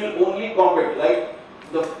which will only compete, like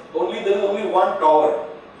there is only one tower,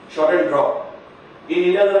 shot and drop. In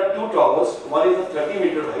India there are 2 towers, one is a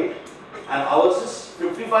 30-meter ride and ours is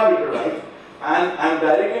 55-meter ride, and I am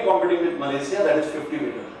directly competing with Malaysia, that is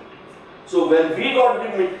 50-meter ride. So when we got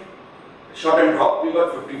the shot and drop, we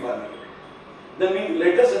got 55 meter. Then the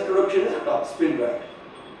latest introduction is a top spin ride.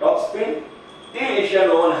 Top spin, till Asia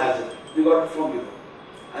no one has it. We got it from Europe.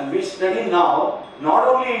 And we study now, not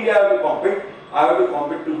only India have to compete, I have to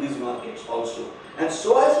compete to these markets also. And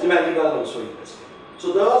so has Imagical also invested.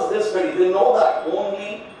 So there was this study, they know that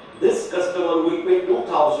only this customer will pay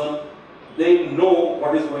 2,000, they know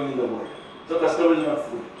what is going in the world. So customer is not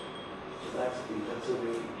fooled. So that's the way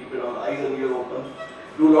we keep it on eyes and ear open,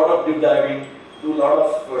 do a lot of deep diving, do a lot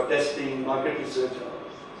of testing, market research and all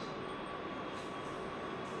this.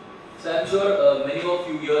 So I'm sure many of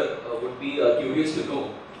you here would be curious to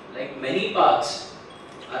know, like many parks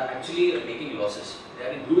are actually making losses. They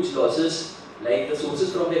are in huge losses, like the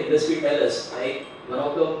sources from the industry tell us, like one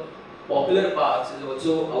of the popular parks is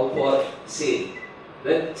also out for sale.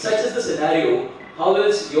 When such is the scenario, how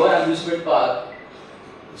is your amusement park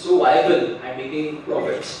so viable and making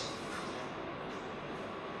profits?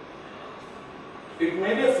 It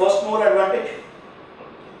may be a first mover advantage.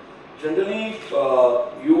 generally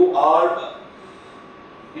you are,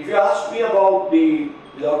 if you ask me about the,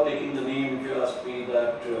 without taking the name, if you ask me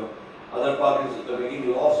that other park is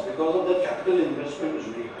making loss because of the capital investment is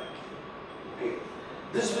very high. Okay,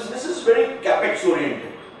 this business is very capex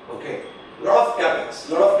oriented. Okay, lot of capex,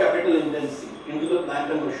 lot of capital intensity into the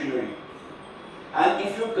plant and machinery. And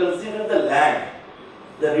if you consider the land,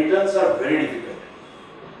 the returns are very difficult.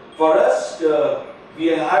 For us, we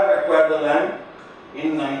have acquired the land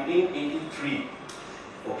in 1983.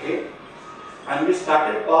 Okay, and we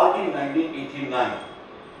started park in 1989.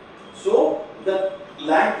 So the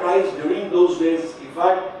land price during those days, if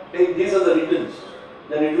I take these are the returns,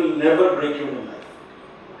 then it will never break even in life.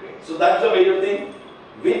 Okay, so that's the major thing.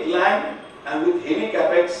 With land and with heavy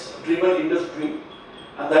capex driven industry,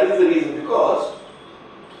 and that is the reason, because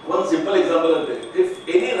one simple example I'll take. If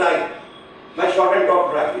any ride, my short and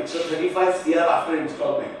top ride, it's a 35 CR after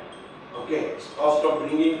installment. Okay, cost of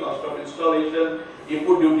bringing, cost of installation,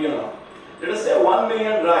 input duty and all. Let us say 1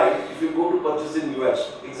 million ride, if you go to purchase in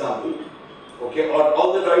US, example, okay, or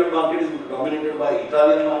all the ride market is dominated by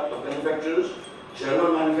Italian manufacturers,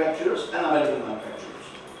 German manufacturers and American manufacturers.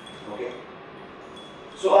 Okay.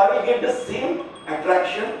 So I will get the same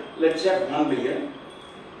attraction, let's say at 1 million.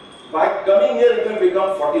 By coming here, it will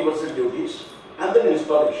become 40% duties and then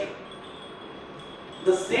installation.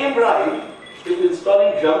 The same ride, if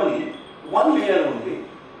installed in Germany, 1 million only,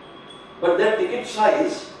 but their ticket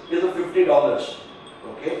size is of $50.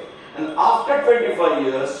 Okay, and after 25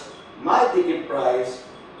 years, my ticket price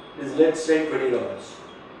is, let's say, $20.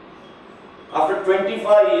 After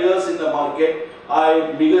 25 years in the market,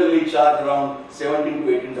 I meagerly charge around $17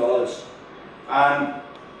 to $18, and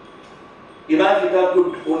Imagita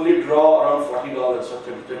could only draw around $40 or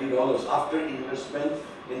 $30 after investment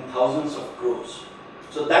in thousands of crores.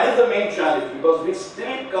 So that is the main challenge, because we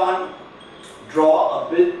still can't draw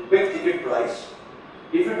a big ticket price.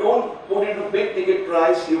 If you don't put into big ticket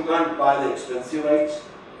price, you can't buy the expensive rides,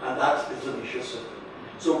 and that's a vicious circle.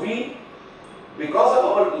 So we, because of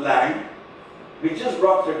our land, we just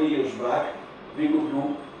brought 30 years back, we could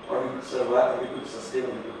do, or we could survive, or we could sustain, or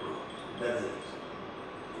we could grow. That is it.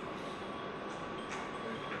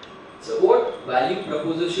 So what value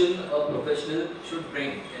proposition a professional should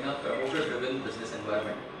bring in a promoter-driven business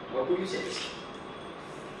environment? What would you suggest?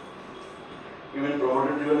 Even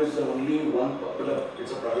promoter-driven is the only one popular,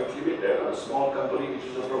 it's a private limited or a small company which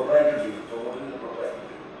is a proprietary. Promoter is a proprietary.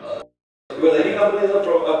 Because any company is a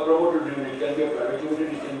promoter-driven, it can be a private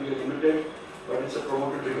limited, it can be a limited, but it's a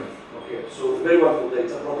promoter-driven. Okay, so very well put.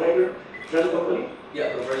 It's a proprietary company?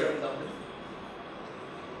 Yeah, proprietary company.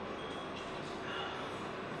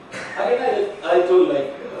 Again, I told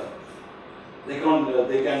like they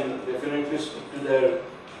can definitely stick to their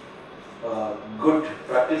good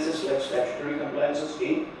practices like statutory compliances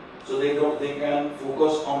A, so they can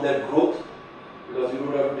focus on their growth, because you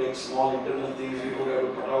don't have to take small internal things, you don't have to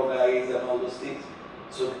put out guys and all those things.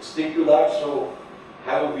 So stick to that. So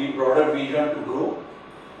have a broader vision to grow.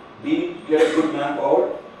 B, get a good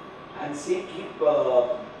manpower, and C, keep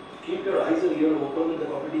your eyes and ears open with the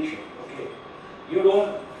competition. Okay, you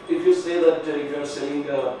don't. If you say that if you are selling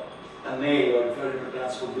a nail or if you are into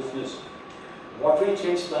transport business, what will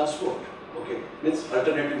change transport? Okay, means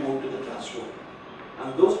alternative mode to the transport.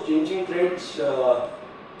 And those changing trends,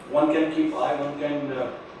 one can keep eye, one can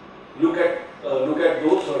look at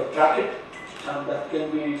those or track it, and that can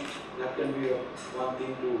be one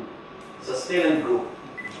thing to sustain and grow.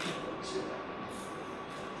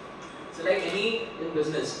 So like any in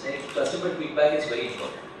business, like customer feedback is very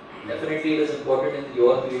important. Definitely it is important in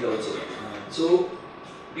your field also. So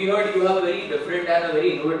we heard you have a very different and a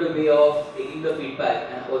very innovative way of taking the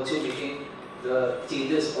feedback and also making the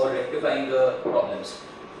changes or rectifying the problems.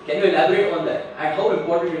 Can you elaborate on that and how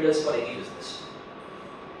important it is for any business?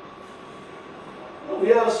 We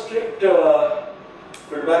have a strict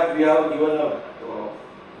feedback. We have given a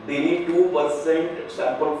daily 2%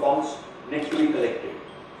 sample forms need to be collected.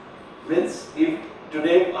 Means if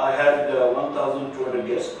today I had 1,200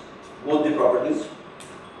 guests, both the properties,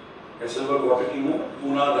 Hasselberg, Water Kingdom,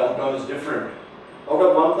 Pune, downtown is different. Out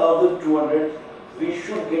of 1,200, we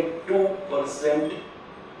should get 2%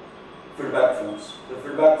 feedback forms. The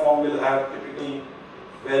feedback form will have typically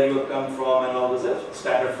where you come from and all this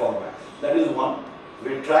standard format. That is one.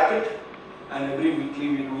 We track it, and every weekly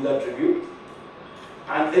we do that review.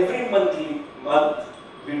 And every month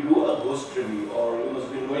we do a ghost review, or you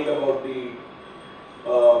must be knowing about the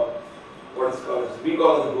what is called, we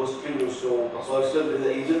call it the ghost review. So there is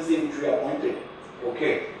an agency which we appointed,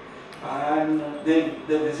 okay, and they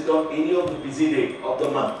visit on any of the busy day of the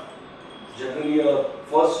month, generally a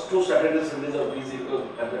first 2 Saturdays, Sundays are busy because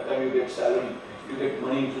at that time you get salary, you get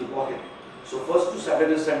money into the pocket. So first 2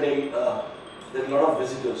 Saturdays, Sunday, there are a lot of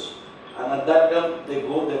visitors. And at that time, they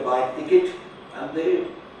go, they buy a ticket, and they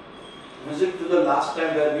visit to the last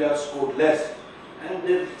time where we have scored less, and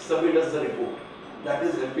they submit us the report. That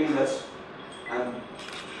is helping us, and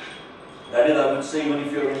that is, I would say, even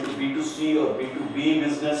if you are into B2C or B2B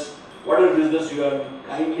business, whatever business you are,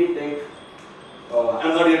 kindly take.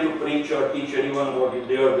 I'm not here to preach or teach anyone about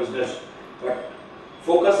their business, but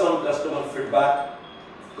focus on customer feedback,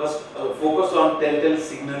 focus on telltale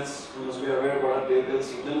signals. You must be aware of what are telltale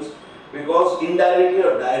signals, because indirectly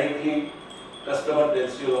or directly, customer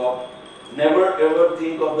tells you off. Never ever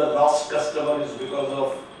think of the lost customer is because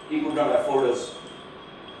of he could not afford us.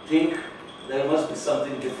 Think there must be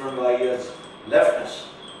something different why he has left us.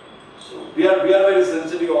 So we are very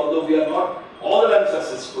sensitive, although we are not all the time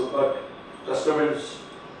successful, but customer is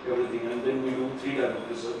everything. And then we do 3 types of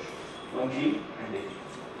research: monthly and daily.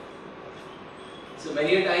 So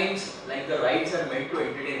many a times, like the rides are meant to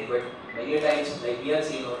entertain, but many a times, like we have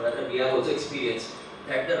seen, or rather we have also experienced,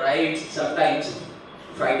 that the rides sometimes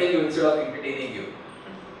frighten you instead of entertaining you.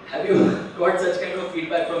 Have you got such kind of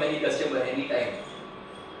feedback from any customer any time?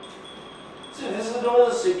 See, this is known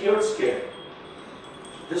as a secured scare.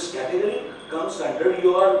 This category comes under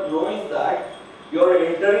you are knowing that you are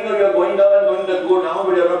entering or you are going down and going to go down,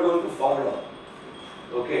 but you are not going to fall down.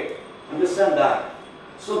 Okay, understand that.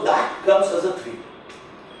 So that comes as a threat.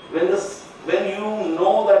 When you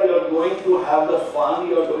know that you are going to have the fun,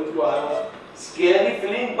 you are going to have a scary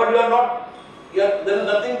feeling, but you are not. There is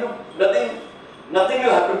nothing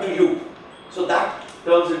will happen to you. So that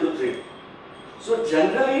turns into threat. So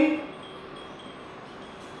generally,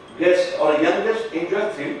 guests or young guests enjoy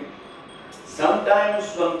thrill. Sometimes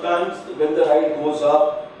when the ride goes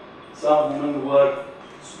up, some women who are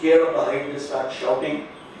scared of the height, they start shouting.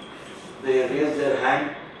 They raise their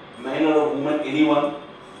hand, man or a woman, anyone.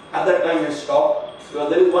 At that time, they stop. Because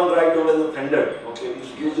there is one ride over the fender. Okay,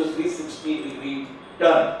 it uses 360-degree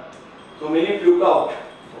turn. So many puke out.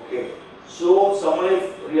 Okay. So someone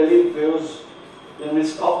if really fails, then we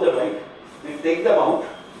stop the ride. We take them out.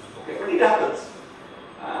 Okay, but it happens.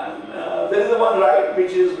 And there is a one ride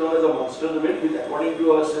which is known as a monster ride, which according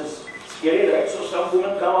to us is scary ride. So some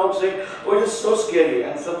women come out saying, "Oh, it is so scary,"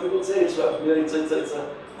 and some people say it's a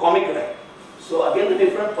comic ride. So again, the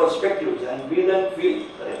different perspectives, and we then feel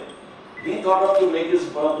we thought of to make this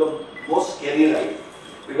one of the most scary ride,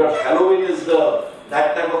 because Halloween is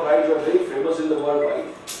that type of rides are very famous in the world, right?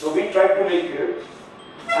 So we tried to make it,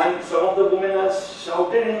 and some of the women have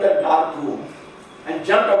shouted in the dark room and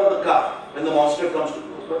jumped out of the car when the monster comes to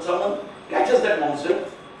close. But someone catches that monster,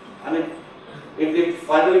 and it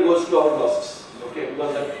finally goes to our losses. Okay,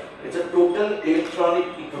 because it's a total electronic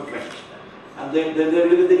equipment, and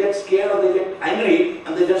they get scared or they get angry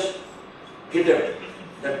and they just hit it,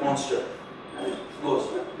 that monster, and it goes.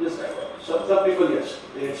 Some people, yes,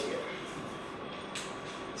 they get scared.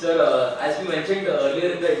 Sir, as we mentioned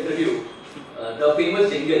earlier in the interview, the famous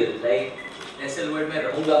jingle like Nestle mein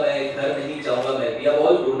rahunga main, ghar nahi jaunga main, we have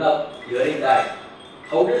all grown up hearing that.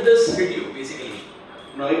 How did this hit you, basically?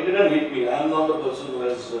 No, it didn't hit me. I am not the person who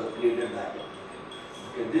has created that.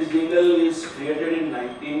 Okay, this jingle is created in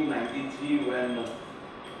 1993 when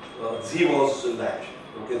Z was launched.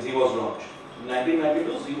 Okay, Z was launched. In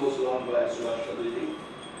 1992, Z was launched by Subhash Chandra Ji.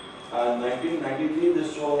 And 1993,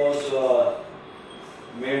 this was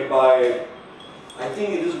made by, I think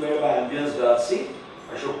it is made by Ambience Darcy,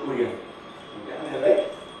 Ashok Kurian. Okay, am I right?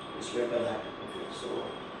 It's made by that. Okay, so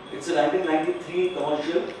it's a 1993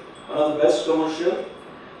 commercial, one of the best commercial.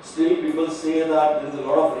 Still, people say that there is a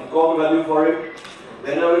lot of recall value for it.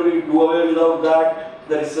 Whenever we do away without that,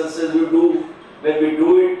 the research says we do. When we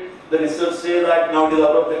do it, the research says that now it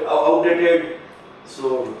is outdated.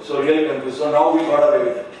 So really confused. So now we got away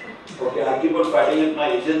with it. Okay, I keep on fighting with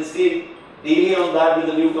my agency daily on that with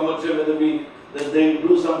the new commercial, whether they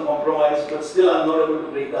do some compromise, but still I'm not able to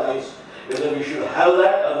break the ice whether we should have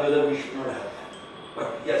that or whether we should not have that.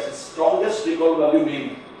 But yes, it's strongest recall value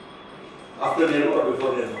being after Nehru or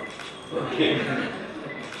before Nehru. Okay.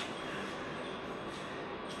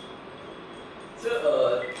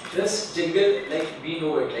 So this jingle, like we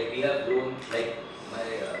know it, like we have grown, like my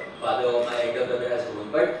father or my elder brother has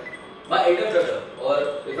grown, but my elder brother, or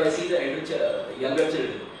if I see the younger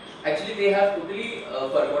children, actually they have totally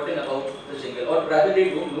forgotten about the jingle, or rather they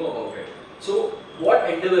don't know about it. So what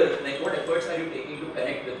endeavor, like what efforts are you taking to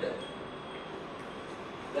connect with them?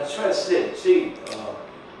 That's why I said, see,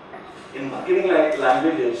 in marketing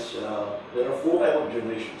languages, there are 4 types of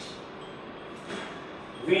generations.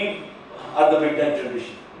 We are the midnight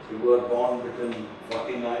generation. who were born between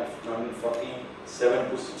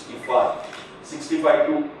 47 to 65. 65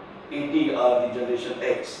 to 80 are the generation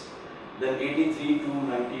X. Then 83 to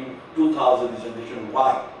 2000 is generation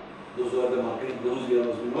Y. Those who are the marketing gurus here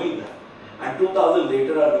must be knowing that. And 2000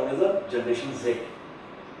 later are known as the generation Z.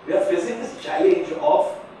 We are facing this challenge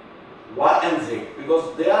of Y and Z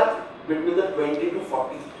because they are between the 20 to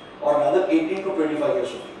 40 or rather 18 to 25 years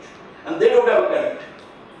of age. And they don't have a connect.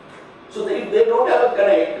 So if they don't have a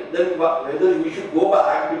connect, then whether we should go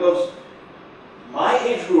back because my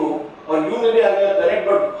age group or you may be having a connect,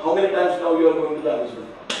 but how many times now you are going to the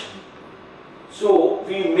amusement park? So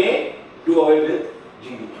we may do away with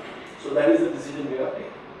GB. So that is the decision we have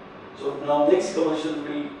taken. So now next commercial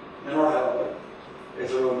we may not have our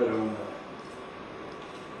SOM.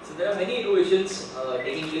 So there are many innovations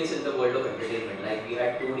taking place in the world of entertainment. Like we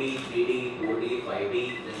had 2D, 3D, 4D, 5D,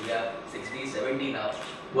 then we have 6D, 7D now.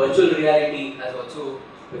 Virtual reality has also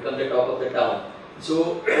become the talk of the town.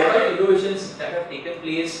 So what are innovations that have taken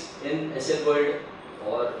place in SL World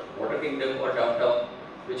or Water Kingdom or Downtown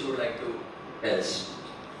which you would like to tell us?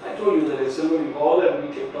 I told you that SL World evolved and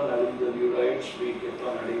we kept on adding the new rides, we kept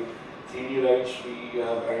on adding 3D rides, we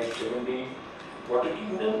have added 7D. Water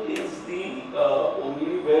Kingdom is the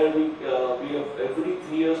only where we have every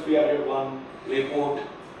 3 years we added one playport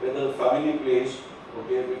where the family plays,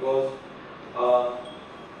 okay, because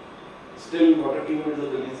still Water Kingdom is a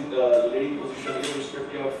leading position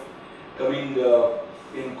irrespective of coming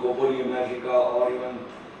in Khopoli, Magica or even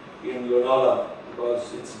in Lonavala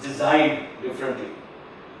because it's designed differently.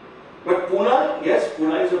 But Pune, yes,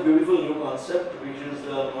 Pune is a beautiful new concept which is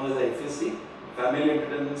known as the FSC, Family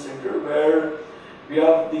Entertainment Center, where we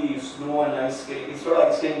have the snow and ice skating. It's not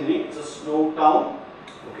ice skating rink, it's a snow town.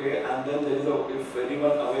 Okay, and then there is a, if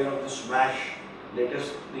anyone aware of the Smash,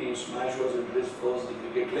 latest the Smash was introduced first, the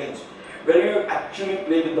cricket lanes, where you actually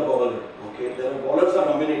play with the bowler. Okay, there are bowlers are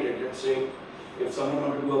nominated. Let's say if someone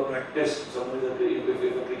wants to do a practice, someone is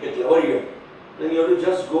a cricket lover here, then you have to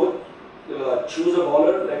just go choose a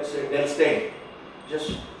bowler, let's say Del Steyn.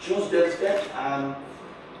 Just choose Del Steyn and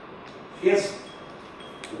his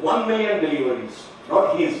 1 million deliveries,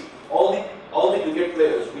 not his, all the cricket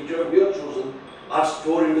players whichever we have chosen are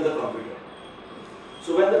stored into the computer.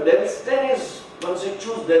 So when the Del Steyn is, once you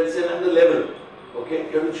choose Del Steyn and the level, okay,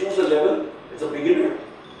 you have to choose a level, it's a beginner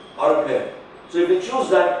or a player. So if you choose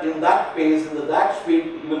that in that pace, in that speed,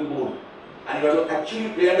 he will bowl. And you have to actually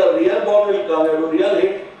play and the real ball will come, you have to real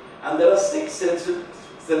hit, and there are 6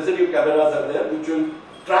 sensitive cameras are there which will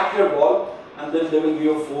track your ball and then they will give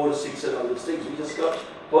you 4, 6 and all these things. We just got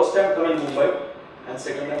first time come in Mumbai and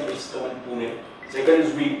second time it's come in Pune. Second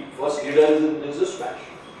is we, first leader is a Smash.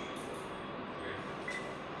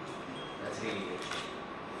 That's really good.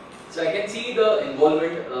 So I can see the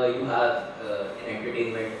involvement you have in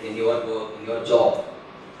entertainment, in your work, in your job.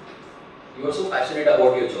 You are so passionate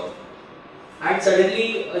about your job. And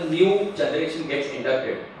suddenly a new generation gets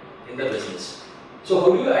inducted in the business. So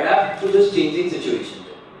how do you adapt to this changing situation?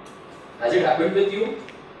 Has it happened with you?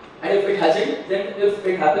 And if it hasn't, then if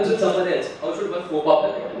it happens with someone else, how should one cope up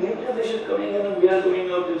with it? New generation coming in and we are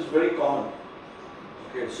going out is very common.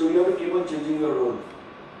 Okay, so you have to keep on changing your role.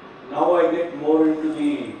 Now I get more into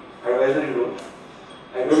the advisory role.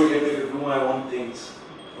 I don't get to do my own things.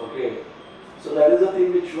 Okay, so that is the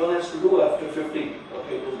thing which one has to do after 50.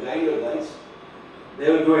 Okay, to guide your guys. They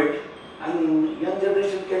will do it. And young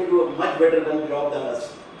generation can do a much better job than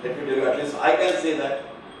us. Let me tell you, at least I can say that.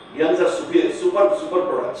 Youngs are super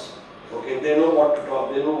products. Okay, they know what to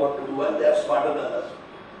talk, they know what to do, and they are smarter than us.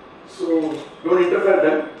 So don't interfere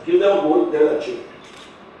them, give them a goal, they will achieve it.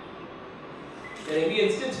 Any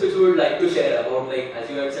instance which you would like to share about, like as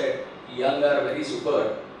you had said, young are very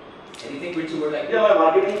super. Anything which you would like to? Yeah, my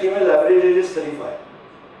marketing team is average age is 35.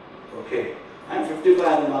 Okay, I'm 55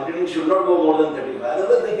 and the marketing should not go more than 35.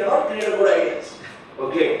 Otherwise they cannot create a good ideas.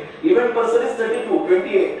 Okay, event person is 32,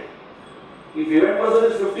 28. If event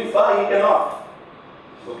person is 55, he cannot.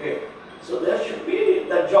 Okay, so there should be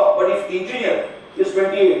that job. But if engineer is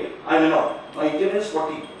 28, I may not. My engineer is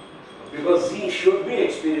 40. Because he should be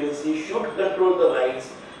experienced, he should control the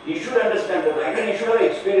rides, he should understand the ride, and he should have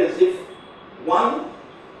experience. If one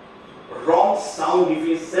wrong sound, if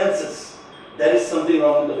he senses there is something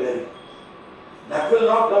wrong with the bearing, that will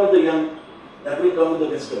not come with the young, that will come with the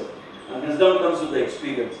wisdom. And wisdom comes with the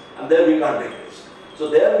experience. And there we can't take risk. So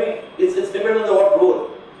there it's dependent on the what role.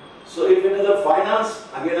 So if it is a finance,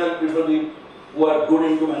 again I prefer the who are good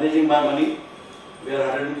into managing my money. We are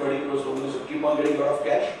 120 crores only, so keep on getting a lot of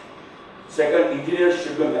cash. Second, engineers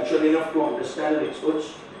should be mature enough to understand the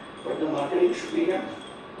experts, but the marketing should be young.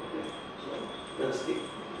 Okay. So that's the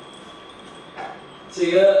So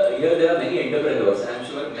here there are many entrepreneurs, and I'm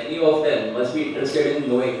sure many of them must be interested in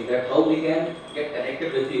knowing that how we can get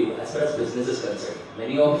connected with you as far as business is concerned.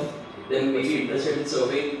 Many of them may be interested in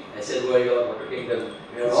serving SL World or Water Kingdom.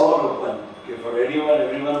 We are all open, okay, for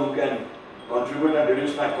everyone who can contribute and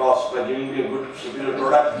reduce my cost by giving me a good superior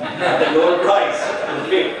product at a lower price.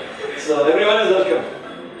 Okay, so everyone is welcome.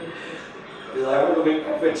 Because I want to make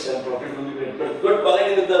profits, and profit will be made, but good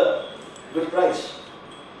quality with the good price.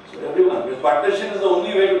 So everyone, because partnership is the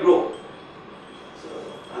only way to grow. So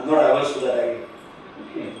I'm not averse to that idea.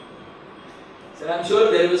 Okay. So I'm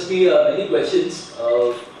sure there must be many questions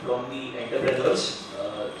from the entrepreneurs.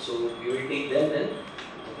 So we will take them then.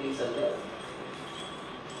 I think Sandhya.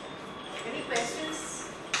 Any questions?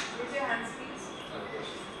 Raise your hands, please.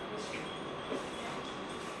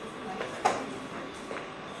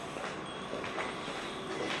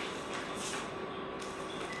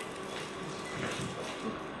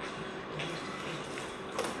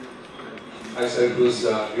 Hi sir, it was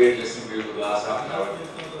great listening to you for the last half an hour.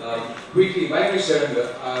 Quickly, my name is Sharanga.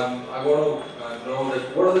 I want to know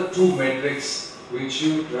that what are the two metrics which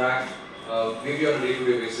you track maybe on a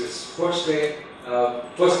day-to-day basis? First thing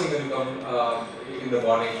when you come in the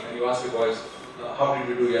morning and you ask your boys, how did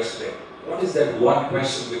you do yesterday? What is that one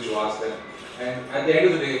question which you ask them? And at the end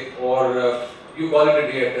of the day, or you call it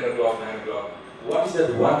a day at 10 o'clock, 9 o'clock, what is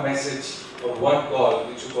that one message or one call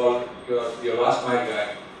which you call your last mile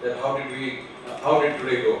guy? That how did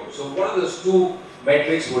today go? So what are those two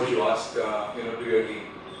metrics what you ask to your team?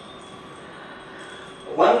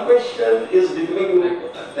 One question is difficult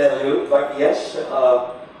to tell you, but yes,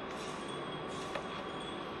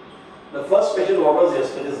 the first question, what was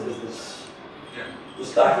yesterday's business? To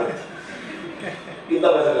start with. Kitna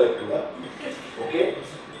paisa collect hua? Okay.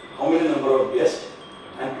 How many number of guests?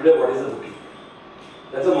 And today what is the booking?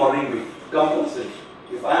 That's a morning meeting. Compulsory.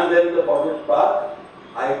 If I am there in the public park,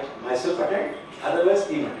 I myself attend, otherwise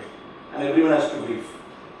team attend. And everyone has to brief.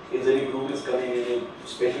 If any group is coming, any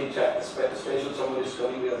special someone is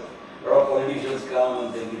coming, a lot of politicians come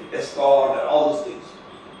and then the escort and all those things.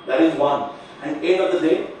 That is one. And end of the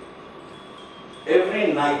day,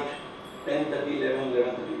 every night, 10:30, 11,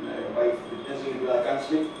 11:30, my wife witnessing, I can't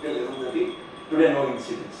sleep till 11:30. Today no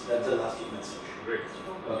incidents. That's the last message. Great.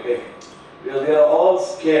 Okay. Because they are all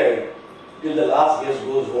scared till the last guest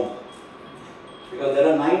goes home. Because there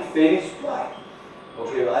are 9 ferries to fly.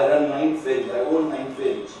 Okay, I run 9 ferries, I own 9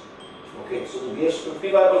 ferries. Okay, so the guests,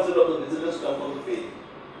 55% of the visitors come from the ferry.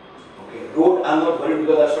 Okay, road I'm not worried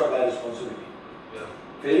because that's not my responsibility. Yeah.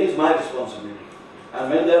 Ferry is my responsibility. And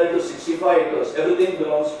when they are into 65 acres, everything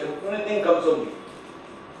comes on me.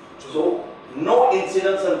 So, no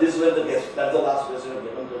incidents, and this were the guests. That's the last question at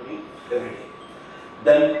 11:30 every day.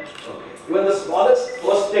 Then, okay, even the smallest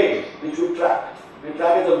first stage which we track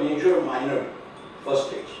as a major or minor first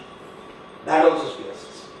stage. That also scares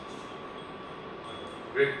us.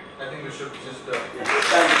 Great. I think we should just. Thank you.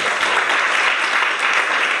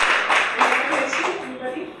 Any question?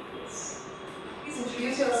 Anybody? Yes. Please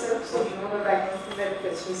introduce yourself so you know the background from where the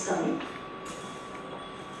question is coming.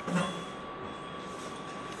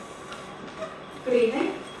 Good evening.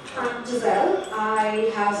 I'm Giselle.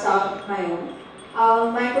 I have started my own.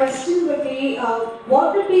 My question would be,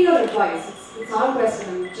 what would be your advice? It's not a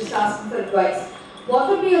question, I'm just asking for advice. What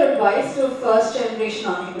would be your advice to a first generation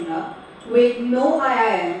entrepreneur with no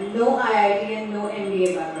IIM, no IIT and no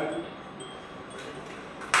MBA background?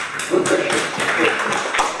 Good question.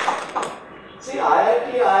 See, IIT,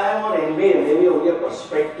 IIM or MBA maybe only a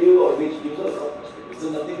perspective or which gives us a perspective. This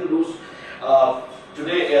has nothing to do.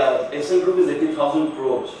 Today, SL Group is 80,000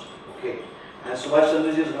 crores. Okay. And Subhash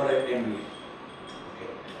Chandra Ji is not an MBA.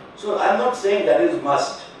 Okay. So I'm not saying that is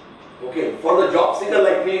must. Okay. For the job seeker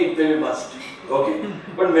like me, it may be must. Okay.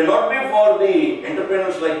 But may not be for the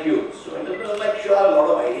entrepreneurs like you. So entrepreneurs like you have a lot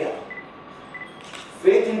of idea.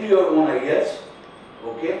 Faith into your own ideas.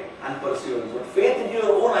 Okay. And perseverance. But faith into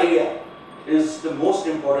your own idea is the most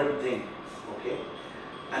important thing. Okay.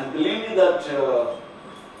 And believe me that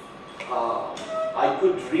I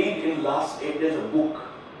could read in last 8 days a book.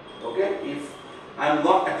 Okay. If I am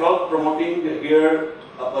not at all promoting here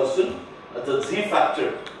a person, the Z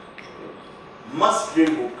Factor. Must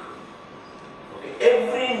read book. Okay.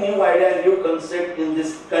 Every new idea, new concept in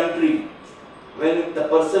this country, when the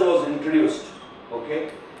person was introduced,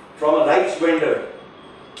 okay, from a rice vendor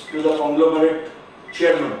to the conglomerate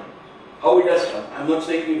chairman, how it has come. I'm not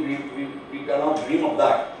saying we cannot dream of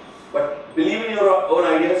that, but believe in your own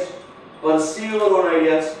ideas, pursue your own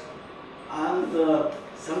ideas, and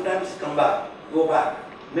sometimes come back, go back.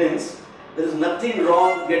 Means there is nothing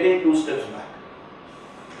wrong getting 2 steps back.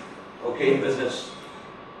 Okay, in business.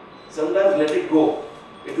 Sometimes let it go.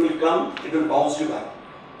 It will come, it will bounce you back.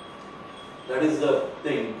 That is the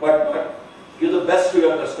thing. But give the best to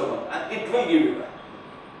your customer and it will give you back.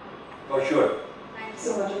 For sure. Thank you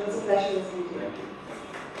so much. It was a pleasure listening to you. Thank you.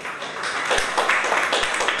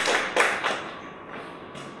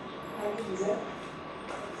 Thank you, Giselle.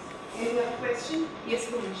 Any other question? Yes,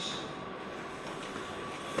 Manish.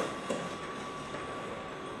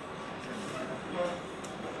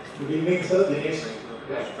 Good evening, sir. Dinesh.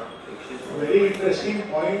 Very interesting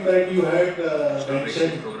point that you had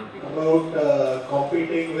mentioned about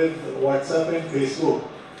competing with WhatsApp and Facebook.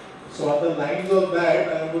 So on the lines of that,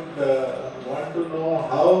 I would want to know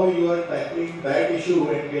how you are tackling that issue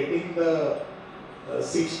and getting the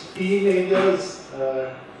 16-agers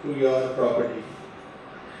to your property.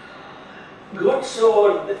 Good,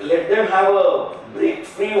 so let them have a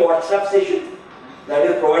break-free WhatsApp station that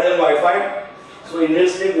is provided Wi-Fi. So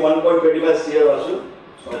investing 1.25 CR also,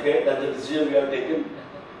 okay, that's the decision we have taken,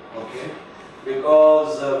 okay,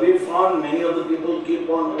 because we found many of the people keep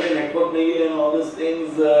on network and all these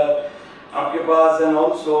things, aapke paas, and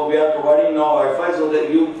also we are providing now Wi-Fi so that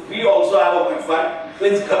we also have a Wi-Fi,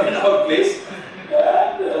 please come in our place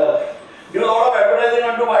and do a lot of advertising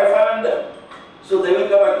onto Wi-Fi and them. So they will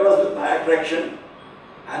come across with my attraction,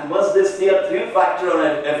 and once they see a thrill factor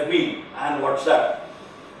on FB and WhatsApp,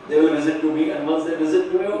 they will visit to me, and once they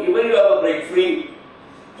visit to you, even you have a break free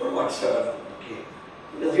for WhatsApp. Okay.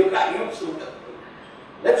 Because you can't,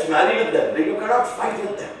 let's marry with them. You cannot fight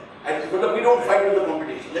with them. But we don't fight with the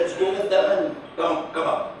competition. Let's go with them and come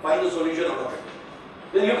up, find the solution out of it.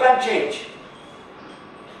 Because you can't change.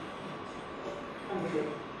 Thank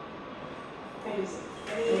you. Thank you, sir.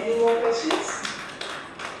 Any more questions?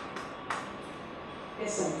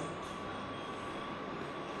 Yes, sir.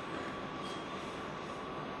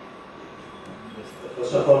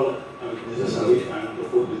 First of all, this is Savish. I am the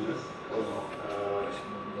food business.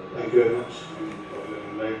 Thank you very much for your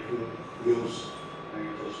enlightening views, and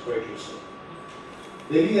it was quite useful.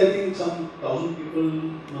 Daily, I think some 1,000 people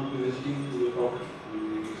must be visiting your property.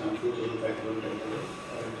 Maybe some 2,500,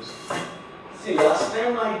 10,000. See, last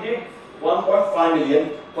time I did 1.5 million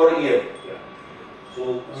per year. Yeah. So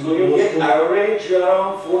you get average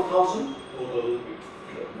around 4,000. 4,000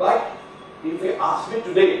 people. But if you ask me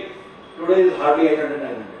today is hardly 800,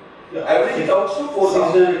 900. Yeah. Average is also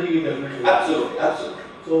 4,000. Seasonality definitely. Absolutely, absolutely.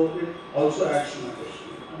 So it also adds to my question.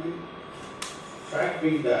 I mean, fact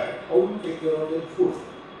being that, how do you take care of their food?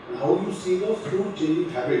 And how do you see the food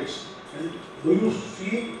changing habits? And do you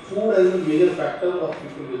see food as a major factor of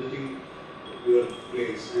people visiting your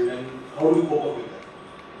place? And then how do you cope up with that?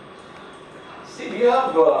 See, we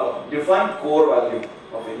have defined core value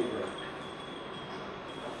of any product.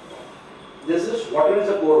 This is what is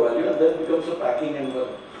a core value, and then becomes a packing, and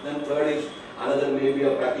then third is another maybe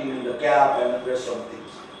a packing in the cap and the rest of things.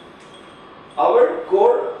 Our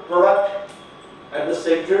core product at the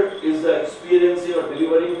center is the experience you are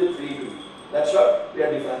delivering the free to you. That's what we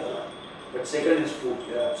are defined on. But second is food.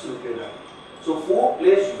 You are absolutely right. So food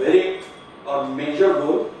plays very major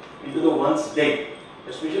role into the one's day,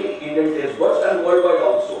 especially Indian taste buds and worldwide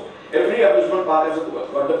also. Every amusement park has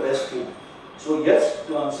got the best food. So yes,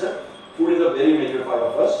 to answer, food is a very major part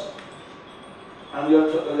of us. And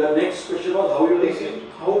your next question was how you are seeing?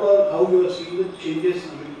 How you are seeing the changes?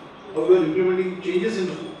 I mean, how you are implementing changes in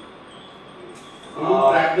the food? Do you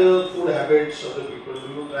track the food habits of the people?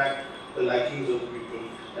 Do you track the likings of the people?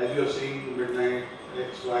 As you are saying, midnight,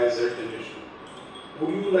 X, Y, Z generation.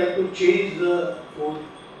 Would you like to change the food?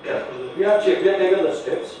 Yeah, we have taken the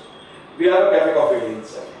steps. We have a cafe coffee day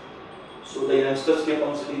inside. So the youngsters keep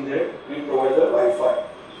on sitting there. We provide the Wi-Fi.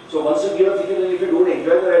 So once you give a ticket, and if you don't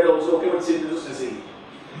enjoy the ride also, okay, but sit to Sicily.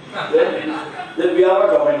 then we have a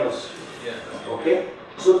Domino's. Okay.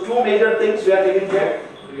 So two major things we are taking care.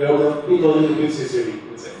 You have got 2,000 rupees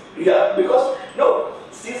CCD inside. Yeah, because no,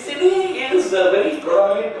 Sicily is very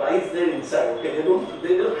economically priced there inside. Okay, they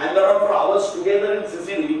don't hang around for hours together in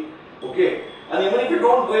Sicily. Okay, and even if you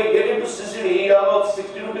don't get into Sicily, you have a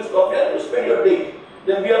 60 rupees coffee and you spend your day.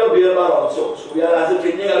 Then we have a beer bar also. So we are as a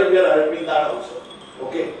changing habit, we are adapting that also.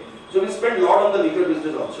 Okay, so we spend a lot on the liquor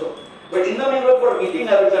business also. But in the meanwhile, for eating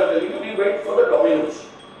habits, I am telling you, we wait for the Domino's.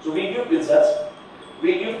 So we give pizzas,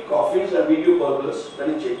 we give coffees, and we give burgers. That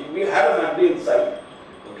is changing. We had a family inside.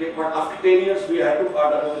 Okay, but after 10 years, we had to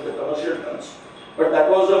partner with the commercial terms. But that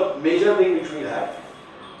was a major thing which we had.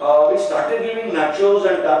 We started giving nachos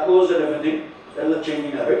and tacos and everything. That is a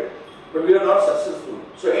changing habit. But we are not successful.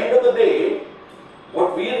 So end of the day,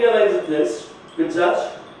 what we realize is this: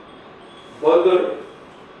 pizzas, burger,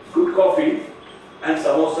 good coffee, and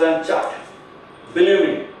samosa and chaat. Believe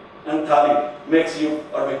me, and thali. makes you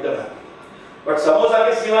or make them happy. But samosa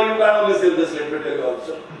ke siva you can't only sell this, let me tell you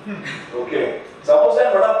also. Okay. Samosa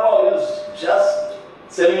and vada pav is just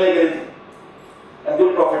selling like anything. And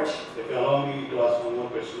good profits. If you allow me to ask one more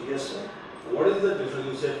question. Yes, sir. What is the difference?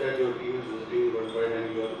 You said that your team is visiting worldwide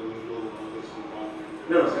and you are going to this compound.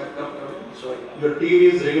 No, no, sorry. Your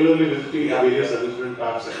team is regularly visiting various amusement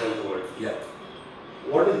parks across the world. Yeah.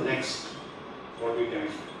 What is next? What we can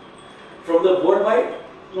expect? From the worldwide?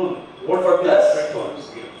 No. What For we us? expect for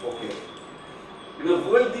us? Yeah. Okay. Because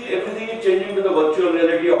everything is changing to the virtual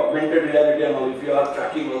reality, augmented reality and all, if you are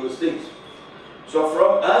tracking all those things. So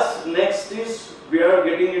from us, next is, we are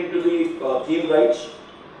getting into the theme rights,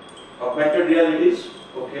 augmented realities,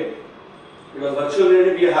 okay. Because virtual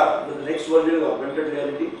reality we have, the next version is augmented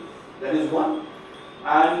reality, that is one.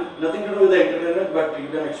 And nothing to do with the entertainment, but you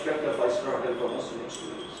can expect a 5-star hotel from us in the next 2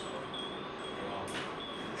 years.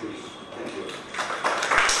 Thank you.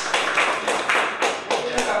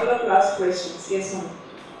 A couple of last questions. Yes, ma'am.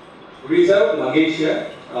 We serve Magesh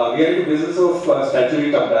here. We are in the business of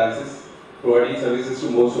statutory compliances, providing services to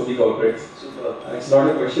most of the corporates. Super. It's not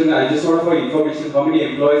a question, I just want for information, how many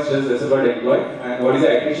employees does Westergaard employ and what is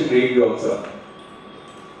the attrition rate you observe?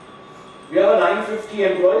 We have 950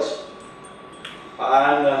 employees,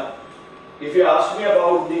 and if you ask me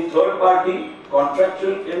about the third party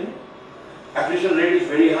contractual in, attrition rate is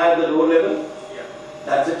very high at the lower level.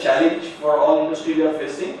 That's a challenge for all industry we are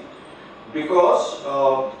facing, because a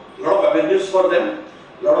lot of avenues for them,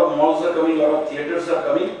 a lot of malls are coming, a lot of theatres are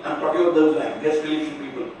coming. I'm talking about those lines, guest relation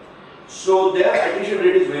people. So their attrition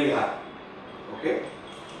rate is very high. Okay.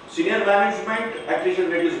 Senior management attrition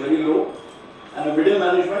rate is very low, and the middle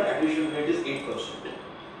management attrition rate is 8%.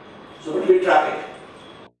 So but we track it.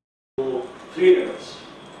 So 3 levels.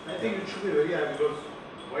 I think it should be very high because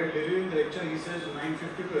while delivering the lecture he says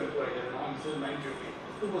 950 to employee and now he says 950.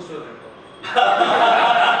 Two posters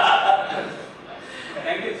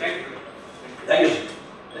Thank you. Thank you.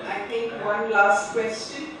 I think one last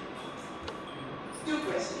question. 2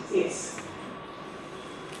 questions. Yes.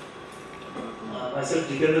 Myself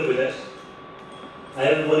Jitendra Vilas. I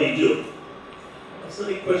am one NGO. So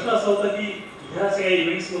एक प्रश्न असा होता की ह्या सगळ्या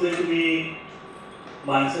events मध्ये तुम्ही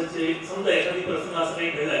माणसाचे समजा एखादी प्रसंग असा काही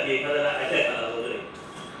घडला की एखाद्याला अटॅक आला वगैरे,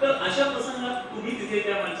 तर अशा प्रसंगात तुम्ही तिथे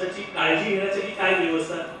त्या माणसाची काळजी घेण्यासाठी काय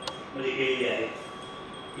व्यवस्था म्हणजे केलेली आहे?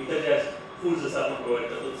 इतर ज्या फूड जसं आपण प्रोव्हाइड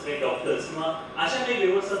करतो तसे डॉक्टर्स किंवा अशा काही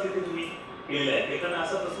व्यवस्था तिथे तुम्ही केलेल्या आहेत? एखादा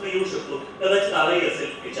असा प्रश्न येऊ शकतो, कदाचित आलाही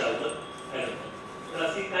असेल त्याच्या अगोदर, तर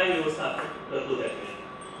अशी काय व्यवस्था आपण करतो त्याकडे?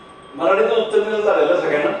 मराठीतून उत्तर दिलं चालेल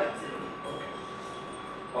सगळ्यांना.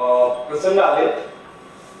 प्रसंग आलेत,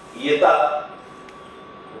 येतात.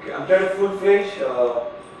 ओके, आमच्याकडे फुल फ्लेज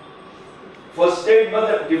फर्स्ट एड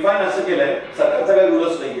मध्ये डिफाईन असं केलंय, सरकारचा काही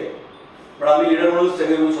रूलच नाहीये, पण आम्ही लीडर म्हणून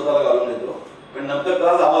सगळे रूल स्वतःला घालून देतो, पण नंतर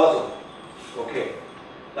त्रास आम्हालाच होतो. ओके,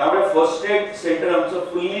 त्यामुळे फर्स्ट एड सेंटर आमचं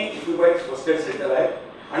फुल्ली इक्विपाईड फर्स्ट एड सेंटर आहे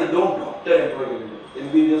आणि 2 डॉक्टर एम्प्लॉय केलेले,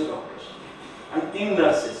 एमबीबीएस डॉक्टर्स आणि 3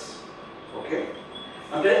 नर्सेस. ओके,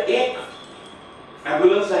 आमच्याकडे 1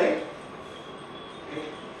 ॲम्ब्युलन्स आहे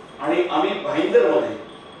आणि आम्ही भाईंदरमध्ये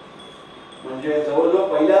म्हणजे जवळजवळ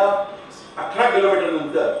पहिल्या 18 किलोमीटर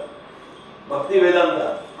नंतर भक्ती वेदांता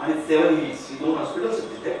आणि 7 हिल्स ही 2 हॉस्पिटल्स आहेत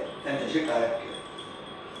तिथे, त्यांच्याशी टायअप केलं.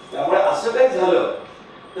 त्यामुळे असं काही झालं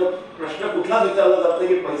तर प्रश्न कुठलाच विचारला जात नाही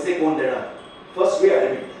की पैसे कोण देणार. फर्स्ट वी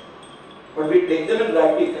ॲडमिट, पण we take them in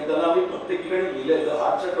writing. त्यांना आम्ही प्रत्येक ठिकाणी लिहिलंय, जर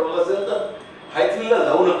हार्टचा ट्रबल असेल तर हायफिलला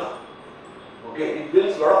जाऊ नका. Okay, it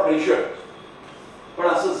builds lot of pressure. पण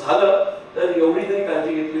असं झालं तर एवढी तरी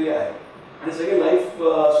काळजी घेतलेली आहे आणि सगळे लाईफ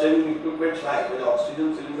सेव्हिंग इक्विपमेंट्स आहेत, म्हणजे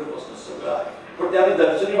ऑक्सिजन सिलेंडर पासून सगळं आहे. पण ते आम्ही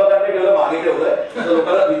दर्शनी बघायला गेलं मागे ठेवलंय, तर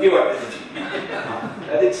लोकांना भीती वाटते त्याची.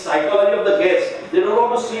 I think psychology of the guest, they don't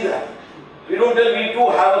want to see that. We don't tell we too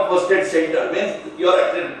have a first aid center, means you are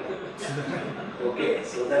accident. Okay,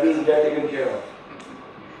 so that is they are taken care of.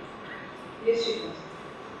 Yes, Shrikant.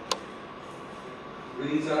 Good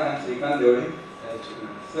evening, sir. I am Shrikant Devadi.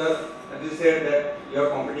 Sir, as you said that you are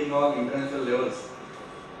competing on international levels.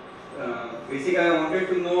 Basically, I wanted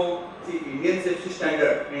to know the Indian safety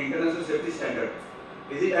standard and international safety standard.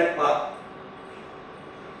 Is it at par?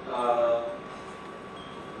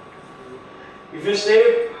 If you say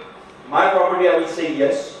my property, I will say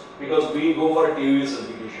yes, because we go for a TUV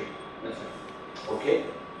certification. Yes, sir. Okay,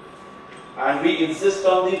 and we insist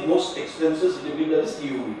on the most expensive certificate, that is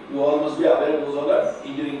TUV. You all must be aware of those are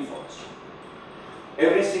engineering firms.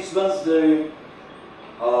 Every 6 months,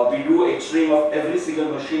 we do X-ray of every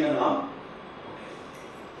single machine and arm.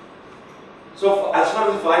 So as far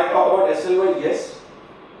as if I talk about SLY, yes.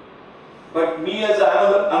 But me as I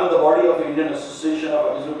am the body of Indian Association of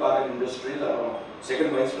Amusement Park and Industries, I am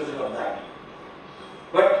second vice president of that.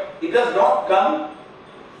 but it has not come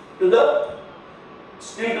to the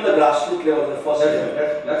still to the grassroots level, the first level.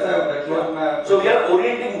 That's what my. So we are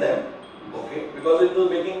orienting them, okay, because it was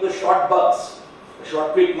making the short bucks, the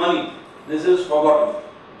short quick money. This is forgotten.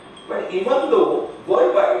 But even though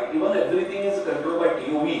worldwide, even everything is controlled by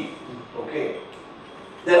TOV, okay,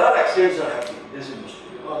 there are accidents that are happening in this industry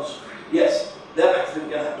because yes, there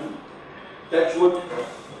accidents can happen. Touch wood,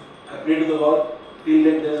 I pray to the Lord, till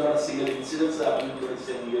then there is not a single incident that happened in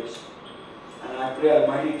 27 years. And I pray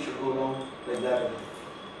Almighty it should go down like that.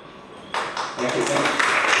 Thank you. Thank you.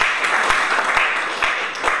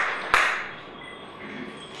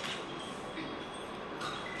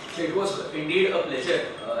 So it was indeed a pleasure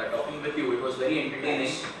talking with you. It was very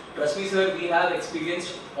entertaining. Trust me, sir, we have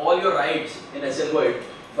experienced all your rides in SL World,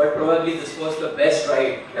 but probably this was the best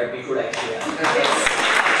ride that we could actually have.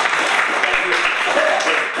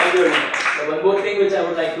 Thank you very much. So one more thing which I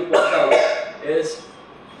would like to point out is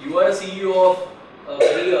you are a CEO of a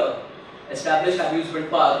very established amusement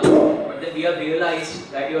park, but then we have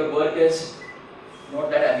realized that your work is not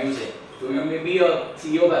that amusing. So you may be a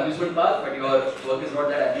CEO of amusement park, but your work is not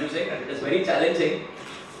that amusing and it is very challenging.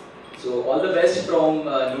 So all the best from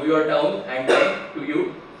Know Your Town and to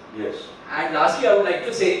you. Yes. And lastly, I would like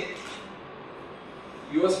to say,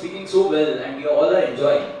 you are speaking so well and we all are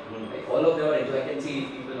enjoying. Like all of them are enjoying. I can see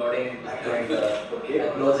people nodding and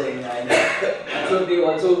applauding, and I'm sure they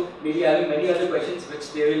also may be having many other questions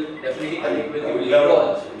which they will definitely connect with you later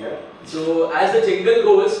on. So as the jingle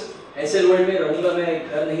goes, SL World में रहूँगा मैं,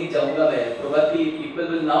 घर नहीं जाऊँगा मैं. Probably people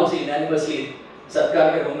will now say unanimously,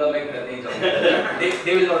 सत्कार में रहूँगा मैं, घर नहीं जाऊँगा.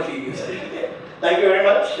 They will not leave you, sir. Thank you very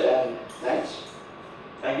much and thanks.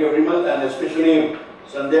 Thank you very much, and especially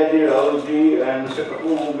Sandhya ji, Rahul ji and Mr.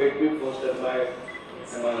 Kapoor who met me first at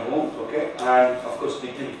my home, okay, and of course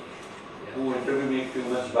Nikhil who interviewed me a few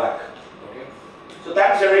months back, okay. So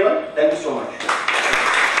thanks everyone, thank you so much.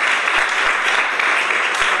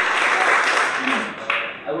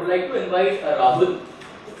 I would like to invite Rahul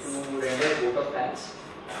to render a vote of thanks.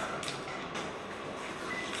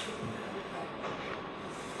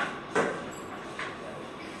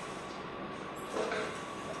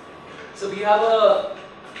 So we have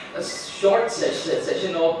a short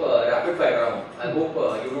session of rapid fire round. I hope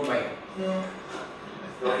you don't mind.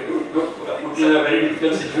 Okay, put in a very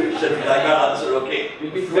difficult situation. I can't answer. Okay.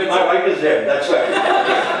 We'll be throwing my wife is there. That's why.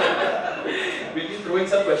 We'll be throwing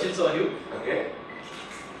some questions on you. Okay.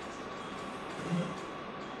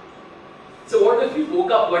 So what if you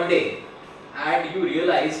woke up one day and you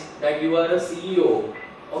realize that you are a CEO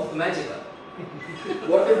of Magica?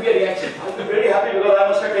 What would be your reaction? I'll be very happy because I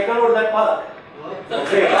must have taken over that park.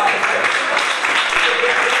 Okay.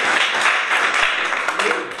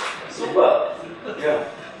 Super. Yeah.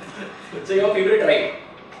 So your favorite ride?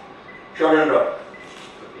 Short and drop.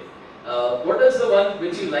 Okay. What is the one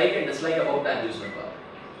which you like and dislike about the amusement park?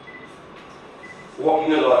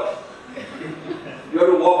 Walking a lot. You have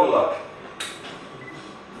to walk a lot.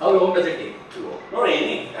 How long does it take to walk? Not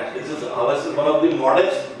any. This is ours is one of the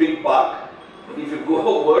modest big park. If you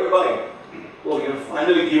go worldwide, oh, you'll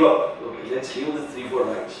finally give up. Okay, let's give the 3-4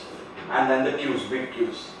 rides. And then the queues, big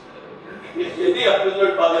queues. Any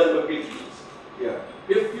amusement park has got big queues. Yeah.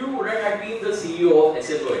 If you wouldn't have been the CEO of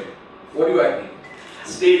SL World, what do you have been?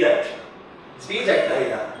 Stage act. Stage actor?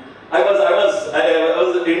 Yeah. I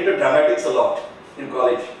was into dramatics a lot in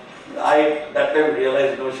college. I that time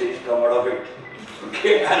realized no change come out of it.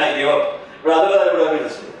 Okay, and I gave up. Rather than I would have been a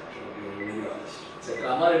stage actor. So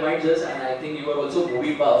drama reminds us, and I think you are also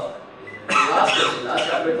movie buff. Last question,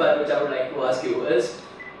 last rapid fire which I would like to ask you is,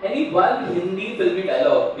 any one Hindi filmy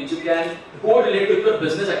dialogue which you can correlate with your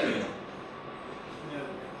business acumen?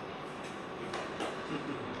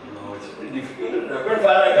 No, it's very difficult. Rapid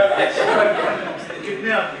fire I can't answer.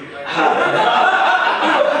 कितने आप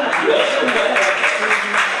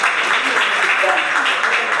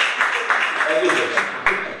Thank you, sir.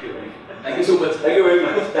 Thank you. Thank you so much. Thank you very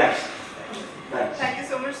much. Thanks. Thanks. Thank you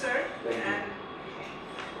so much, sir. Thank you. And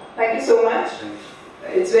Thank you so much.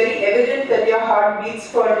 It's very evident that your heart beats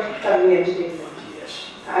for family entertainment.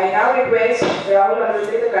 Yes. I now request Rahul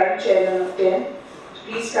Arulde, the current chairman of 10, to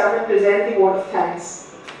please come and present the vote of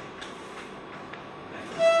thanks.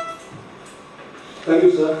 Thank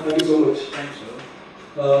you, sir. Thank you so much. Thanks, sir.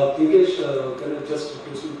 Inkesh, can I just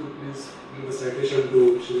request you to please give a citation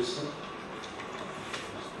to Shirish, sir?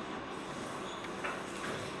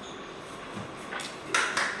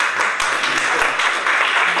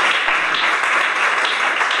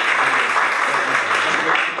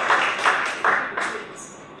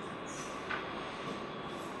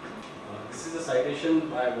 This is a citation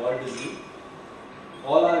by Walt Disney.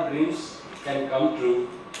 All our dreams can come true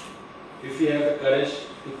if we have the courage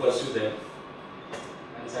to pursue them.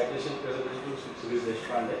 And citation presentation to Shirish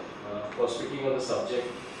Deshpande for speaking on the subject,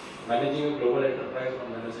 Managing a Global Enterprise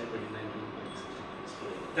on Wednesday 2019.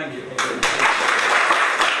 Thank you.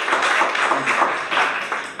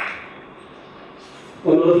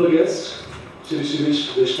 Honorable guest, Shri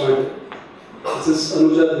Shirish Deshpande. This is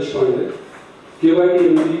Anuja Deshpande. KYT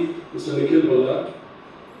MD, Mr. Nikhil Ballar.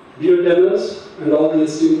 Dear tenors and all the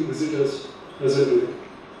esteemed visitors present today.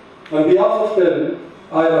 On behalf of TEN,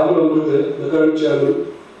 I, Rahul Amrute, the current chairman,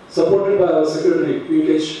 supported by our secretary,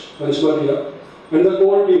 Pinkesh Panchmatia, and the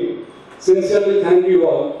core team, sincerely thank you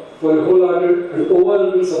all for your wholehearted and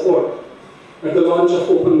overwhelming support at the launch of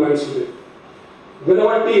Open Minds today. When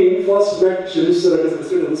our team first met Shirish sir at his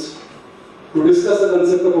residence to discuss the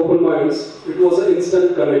concept of Open Minds, it was an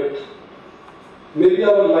instant connect. Maybe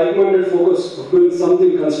our like-minded focus of doing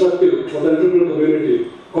something constructive for the entrepreneurial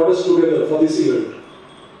community got us together for this event.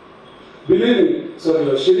 Believe me,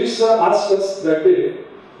 Shirish sir asked us that day,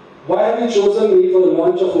 why have you chosen me for the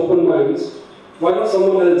launch of Open Minds? Why not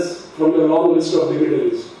someone else from your long list of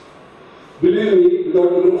dignitaries? Believe me,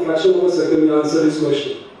 without even a fraction of a second, we answered his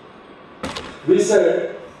question. We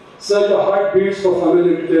said, sir, your heart beats for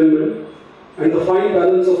family entertainment, and the fine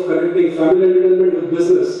balance of connecting family entertainment with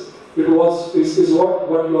business is what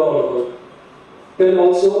you are all about. TEN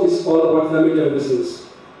also is all about family and business.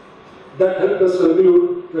 That helped us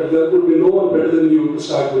conclude that there could be no one better than you to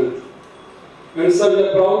start with. And sir, we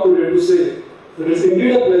are proud today to say that it is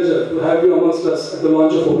indeed a pleasure to have you amongst us at the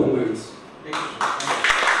launch of Open Minds.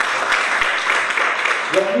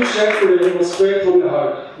 What you shared today was straight from your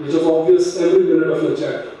heart, which was obvious every minute of your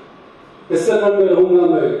chat.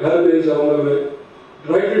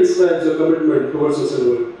 Rightly describes your commitment towards social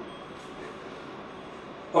world.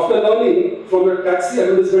 After learning from your taxi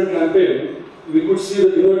advertisement campaign, we could see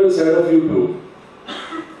the innovative side of you too.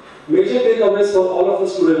 Major takeaways for all of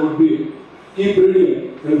us today would be, keep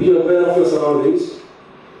reading and be aware of your surroundings.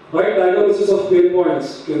 Right diagnosis of pain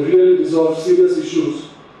points can really resolve serious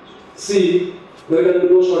issues. C, there can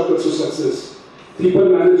be no shortcuts to success. People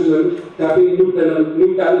management, tapping new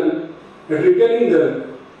talent, and retaining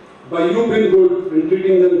them by you being good and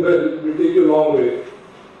treating them well will take you a long way.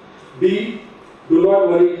 D, do not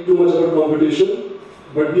worry too much about competition,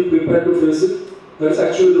 but be prepared to face it. That's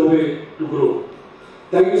actually the way to grow.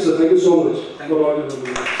 Thank you, sir. Thank you so much for all your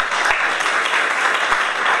doing.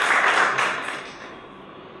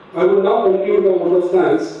 I will now conclude my word of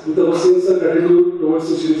thanks with our sincere gratitude towards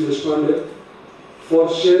Shirish Deshpande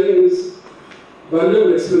for sharing his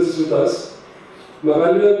valuable experiences with us.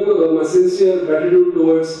 My sincere gratitude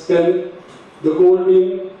towards TEN, the core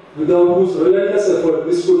team, without whose relentless effort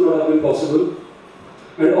this could not have been possible.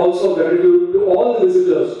 And also gratitude to all the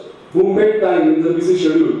visitors who made time in the busy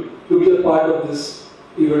schedule to be a part of this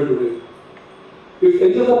event today. If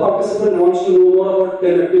any of the participant wants to know more about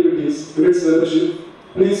TEN activities and its membership,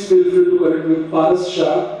 please feel free to connect with Paras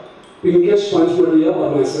Shah, Pinkesh Panchmatia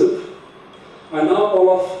or myself. I now call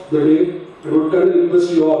off the day and would kindly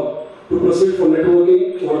request you all to proceed for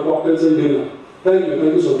networking or cocktails and dinner. Thank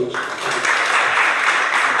you so much.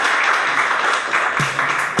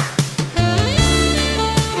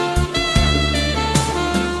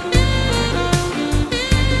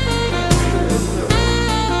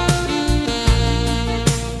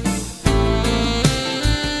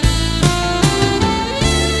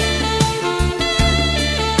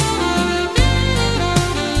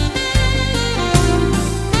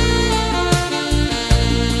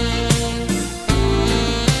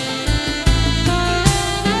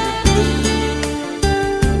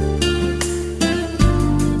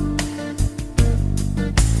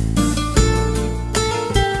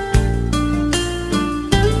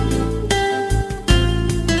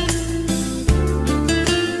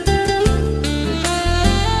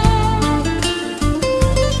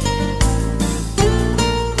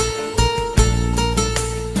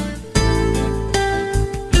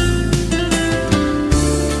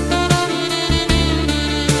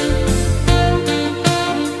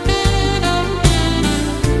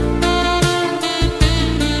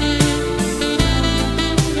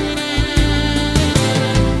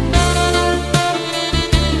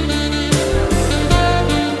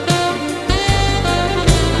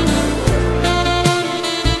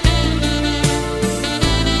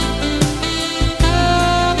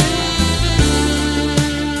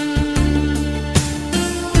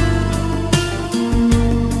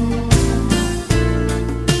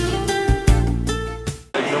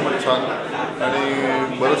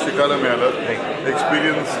 शिकायला मिळालं.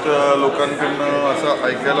 Experienced लोकांकडनं असं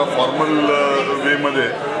ऐकायला formal वेमध्ये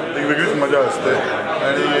एक वेगळीच मजा असते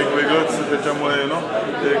आणि एक वेगळंच त्याच्यामुळे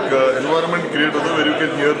एक एन्व्हायरमेंट क्रिएट होतं where you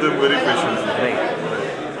can hear them very patiently.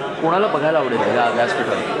 कोणाला बघायला आवडेल या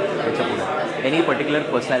व्यासपीठावर त्याच्या पुढे any particular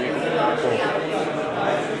personality?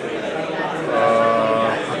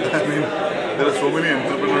 I mean, there are so many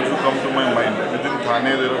entrepreneurs who come to my mind. Within Thane,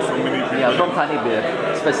 there are so many people. Yeah, from Thane,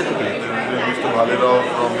 specifically. Mr. Bhalirao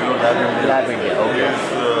from Lab India. Lab India, okay. He is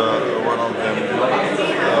one of them.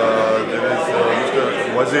 There is Mr.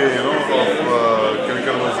 Waze, of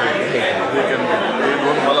Chemical Waze. They can be. They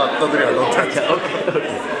don't mala atta tari adavtat. Okay.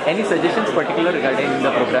 Any suggestions particular regarding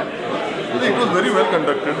the program? It was very well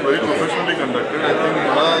conducted, very professionally conducted. I think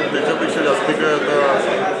मला त्याच्यापेक्षा जास्ती काय आता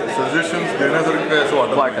suggestions देण्यासारखं काय असं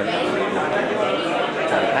वाटतं.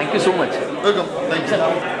 Thank you so much. Welcome. Thank you.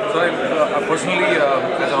 So personally,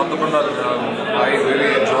 as an entrepreneur, I really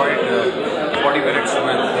enjoyed 40 minutes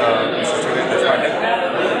with Mr. Suresh Deshpande.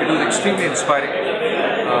 It was extremely inspiring.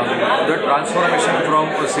 The transformation from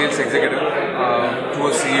a sales executive to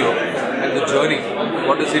a CEO and the journey,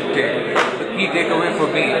 what does it take? The key takeaway for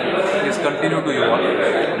me is continue to evolve,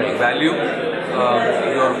 value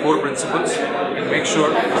your core principles, and make sure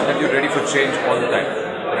that you're ready for change all the time.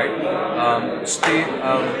 Right? Stay.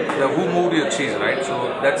 The who moved your cheese, right? So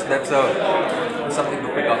that's something to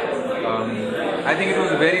pick up. I think it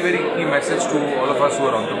was a very, very key message to all of us who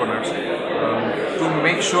are entrepreneurs to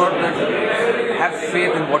make sure that have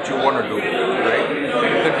faith in what you want to do, right?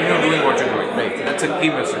 And continue doing what you're doing. Right. That's a key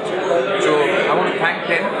message. So I want to thank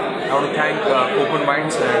TEN. I want to thank Open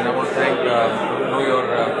Minds, and I want to thank Know Your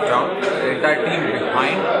Ground, the entire team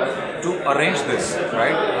behind to arrange this.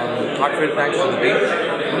 Right. Heartfelt thanks to the team.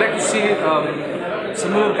 I'd like to see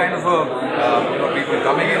similar kind of people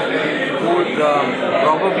coming in who would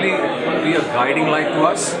probably be a guiding light to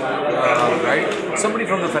us, right? Somebody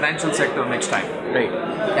from the financial sector next time, right?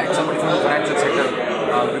 Yeah, somebody from the financial sector,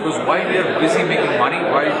 because while we are busy making money,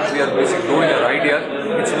 while we are busy growing our ideas,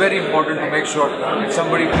 it's very important to make sure that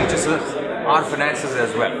somebody teaches us our finances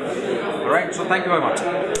as well. All right. So thank you very much.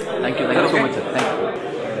 Thank you so much, sir. Thank you.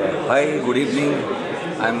 Hi, good evening.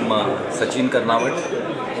 I'm Sachin Karnawat.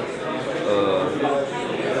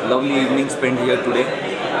 Lovely evening spent here today.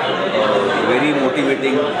 Very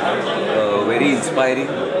motivating, very inspiring.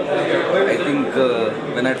 I think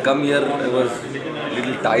when I'd come here, I was a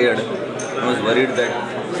little tired. I was worried that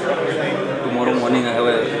tomorrow morning I have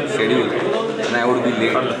a schedule and I would be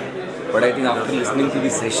late. But I think after listening to the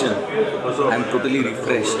session, I'm totally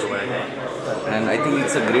refreshed. And I think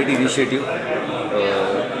it's a great initiative.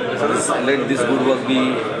 Let this good work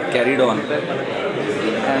be carried on.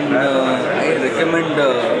 And I recommend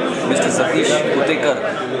Mr. Satish Kutekar,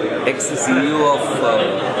 ex-CEO of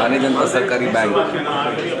Thane Janata Sahkari Bank,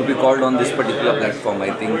 to be called on this particular platform.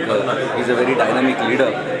 I think he's a very dynamic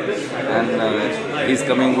leader, and his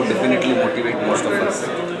coming would definitely motivate most of us.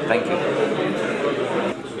 Thank you.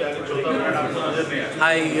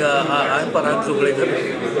 Hi, I'm Parag Zuglekar,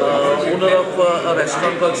 owner of a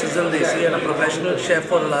restaurant called Sizzle Desi and a professional chef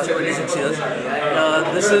for the last 26 years.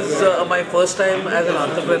 This is my first time as an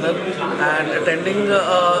entrepreneur, and attending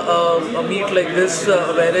a meet like this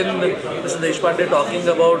wherein Mr. Deshpande talking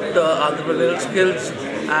about entrepreneurial skills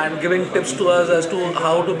and giving tips to us as to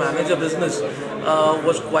how to manage a business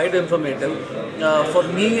was quite informative. For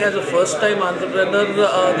me as a first time entrepreneur,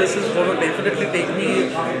 this is going to definitely take me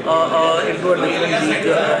into a different league.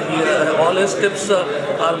 All his tips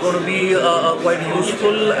are going to be quite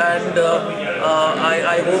useful, and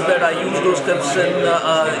I hope that I use those tips in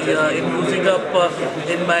using up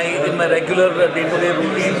in my regular day-to-day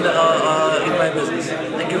routine in my business.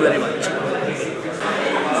 Thank you very much.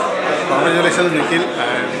 Congratulations Nikhil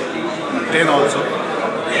and TEN also.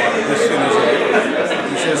 This initiative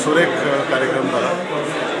विषय सुरेख कार्यक्रम झाला.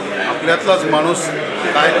 आपल्यातलाच माणूस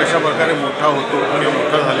काय कशा प्रकारे मोठा होतो किंवा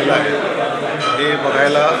मोठा झालेला आहे हे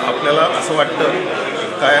बघायला आपल्याला असं वाटतं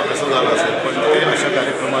काय कसं झालं असेल, पण ते अशा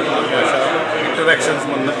कार्यक्रमातून आणि अशा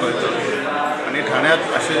इंटरॅक्शन्समधनं कळतं. आणि ठाण्यात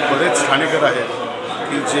असे बरेच ठाणेकर आहेत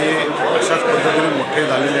की जे अशाच पद्धतीने मोठे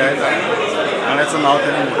झालेले आहेत आणि ठाण्याचं नाव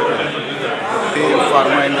त्यांनी मोठं केलं. ते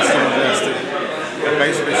फार्मा इंडस्ट्रीमध्ये असते, तर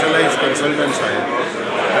काही स्पेशलाइज कन्सल्टंट्स आहेत,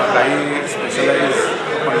 तर काही स्पेशलाइज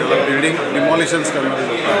आपण त्याला बिल्डिंग डिमॉलिशन्स करणारे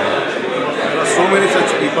लोक आहेत. So many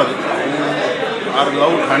such people are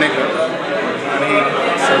love Thanekar, आणि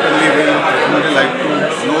certainly will definitely like to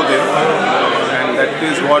know them, and that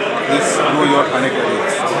is what this know your Thanekar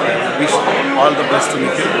is. Wish all the best to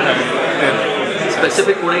Nikhil and ten.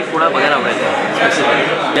 Specific कोणा बघायला आवडायचं specific?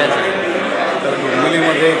 तर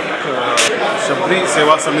डोंबिवलीमध्ये एक शबरी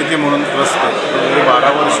सेवा समिती म्हणून ट्रस्ट आहे. गेली 12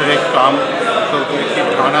 वर्ष हे काम करतो की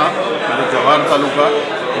ठाणा म्हणजे जव्हार तालुका,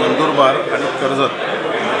 नंदुरबार आणि कर्जत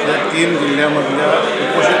राज्यातल्या 3 जिल्ह्यामधल्या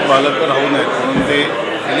कुपोषित बालकं राहू नयेत म्हणून ते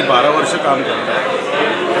गेली 12 वर्ष काम करत आहेत.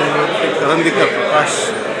 ते करंदीकर, प्रकाश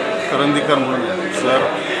करंदीकर म्हणून आहेत. सर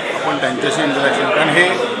आपण त्यांच्याशी इंटरॅक्शन, कारण हे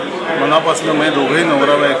मनापासून म्हणजे दोघंही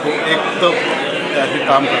नवरा बायको त्याचे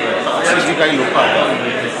काम करतात. अशी जी काही लोकं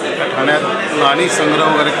आहेत त्या ठाण्यात नाणी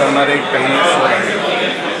संग्रह वगैरे करणारे काही सर आहेत.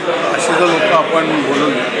 अशी जर लोकं आपण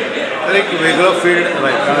बोलवली तर एक वेगळं फील्ड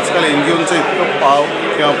राहील. कारण आजकाल NGOचं इतकं पाव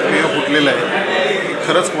किंवा पेय फुटलेलं आहे की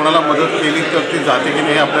खरंच कोणाला मदत केली तर ती जाते की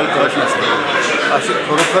नाही हे आपल्याला कळत नसतं. अशी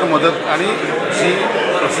खरोखर मदत आणि जी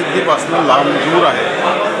प्रसिद्धीपासून लांब दूर आहे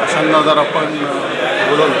अशांना जर आपण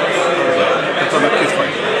बोलवलं त्याचा नक्कीच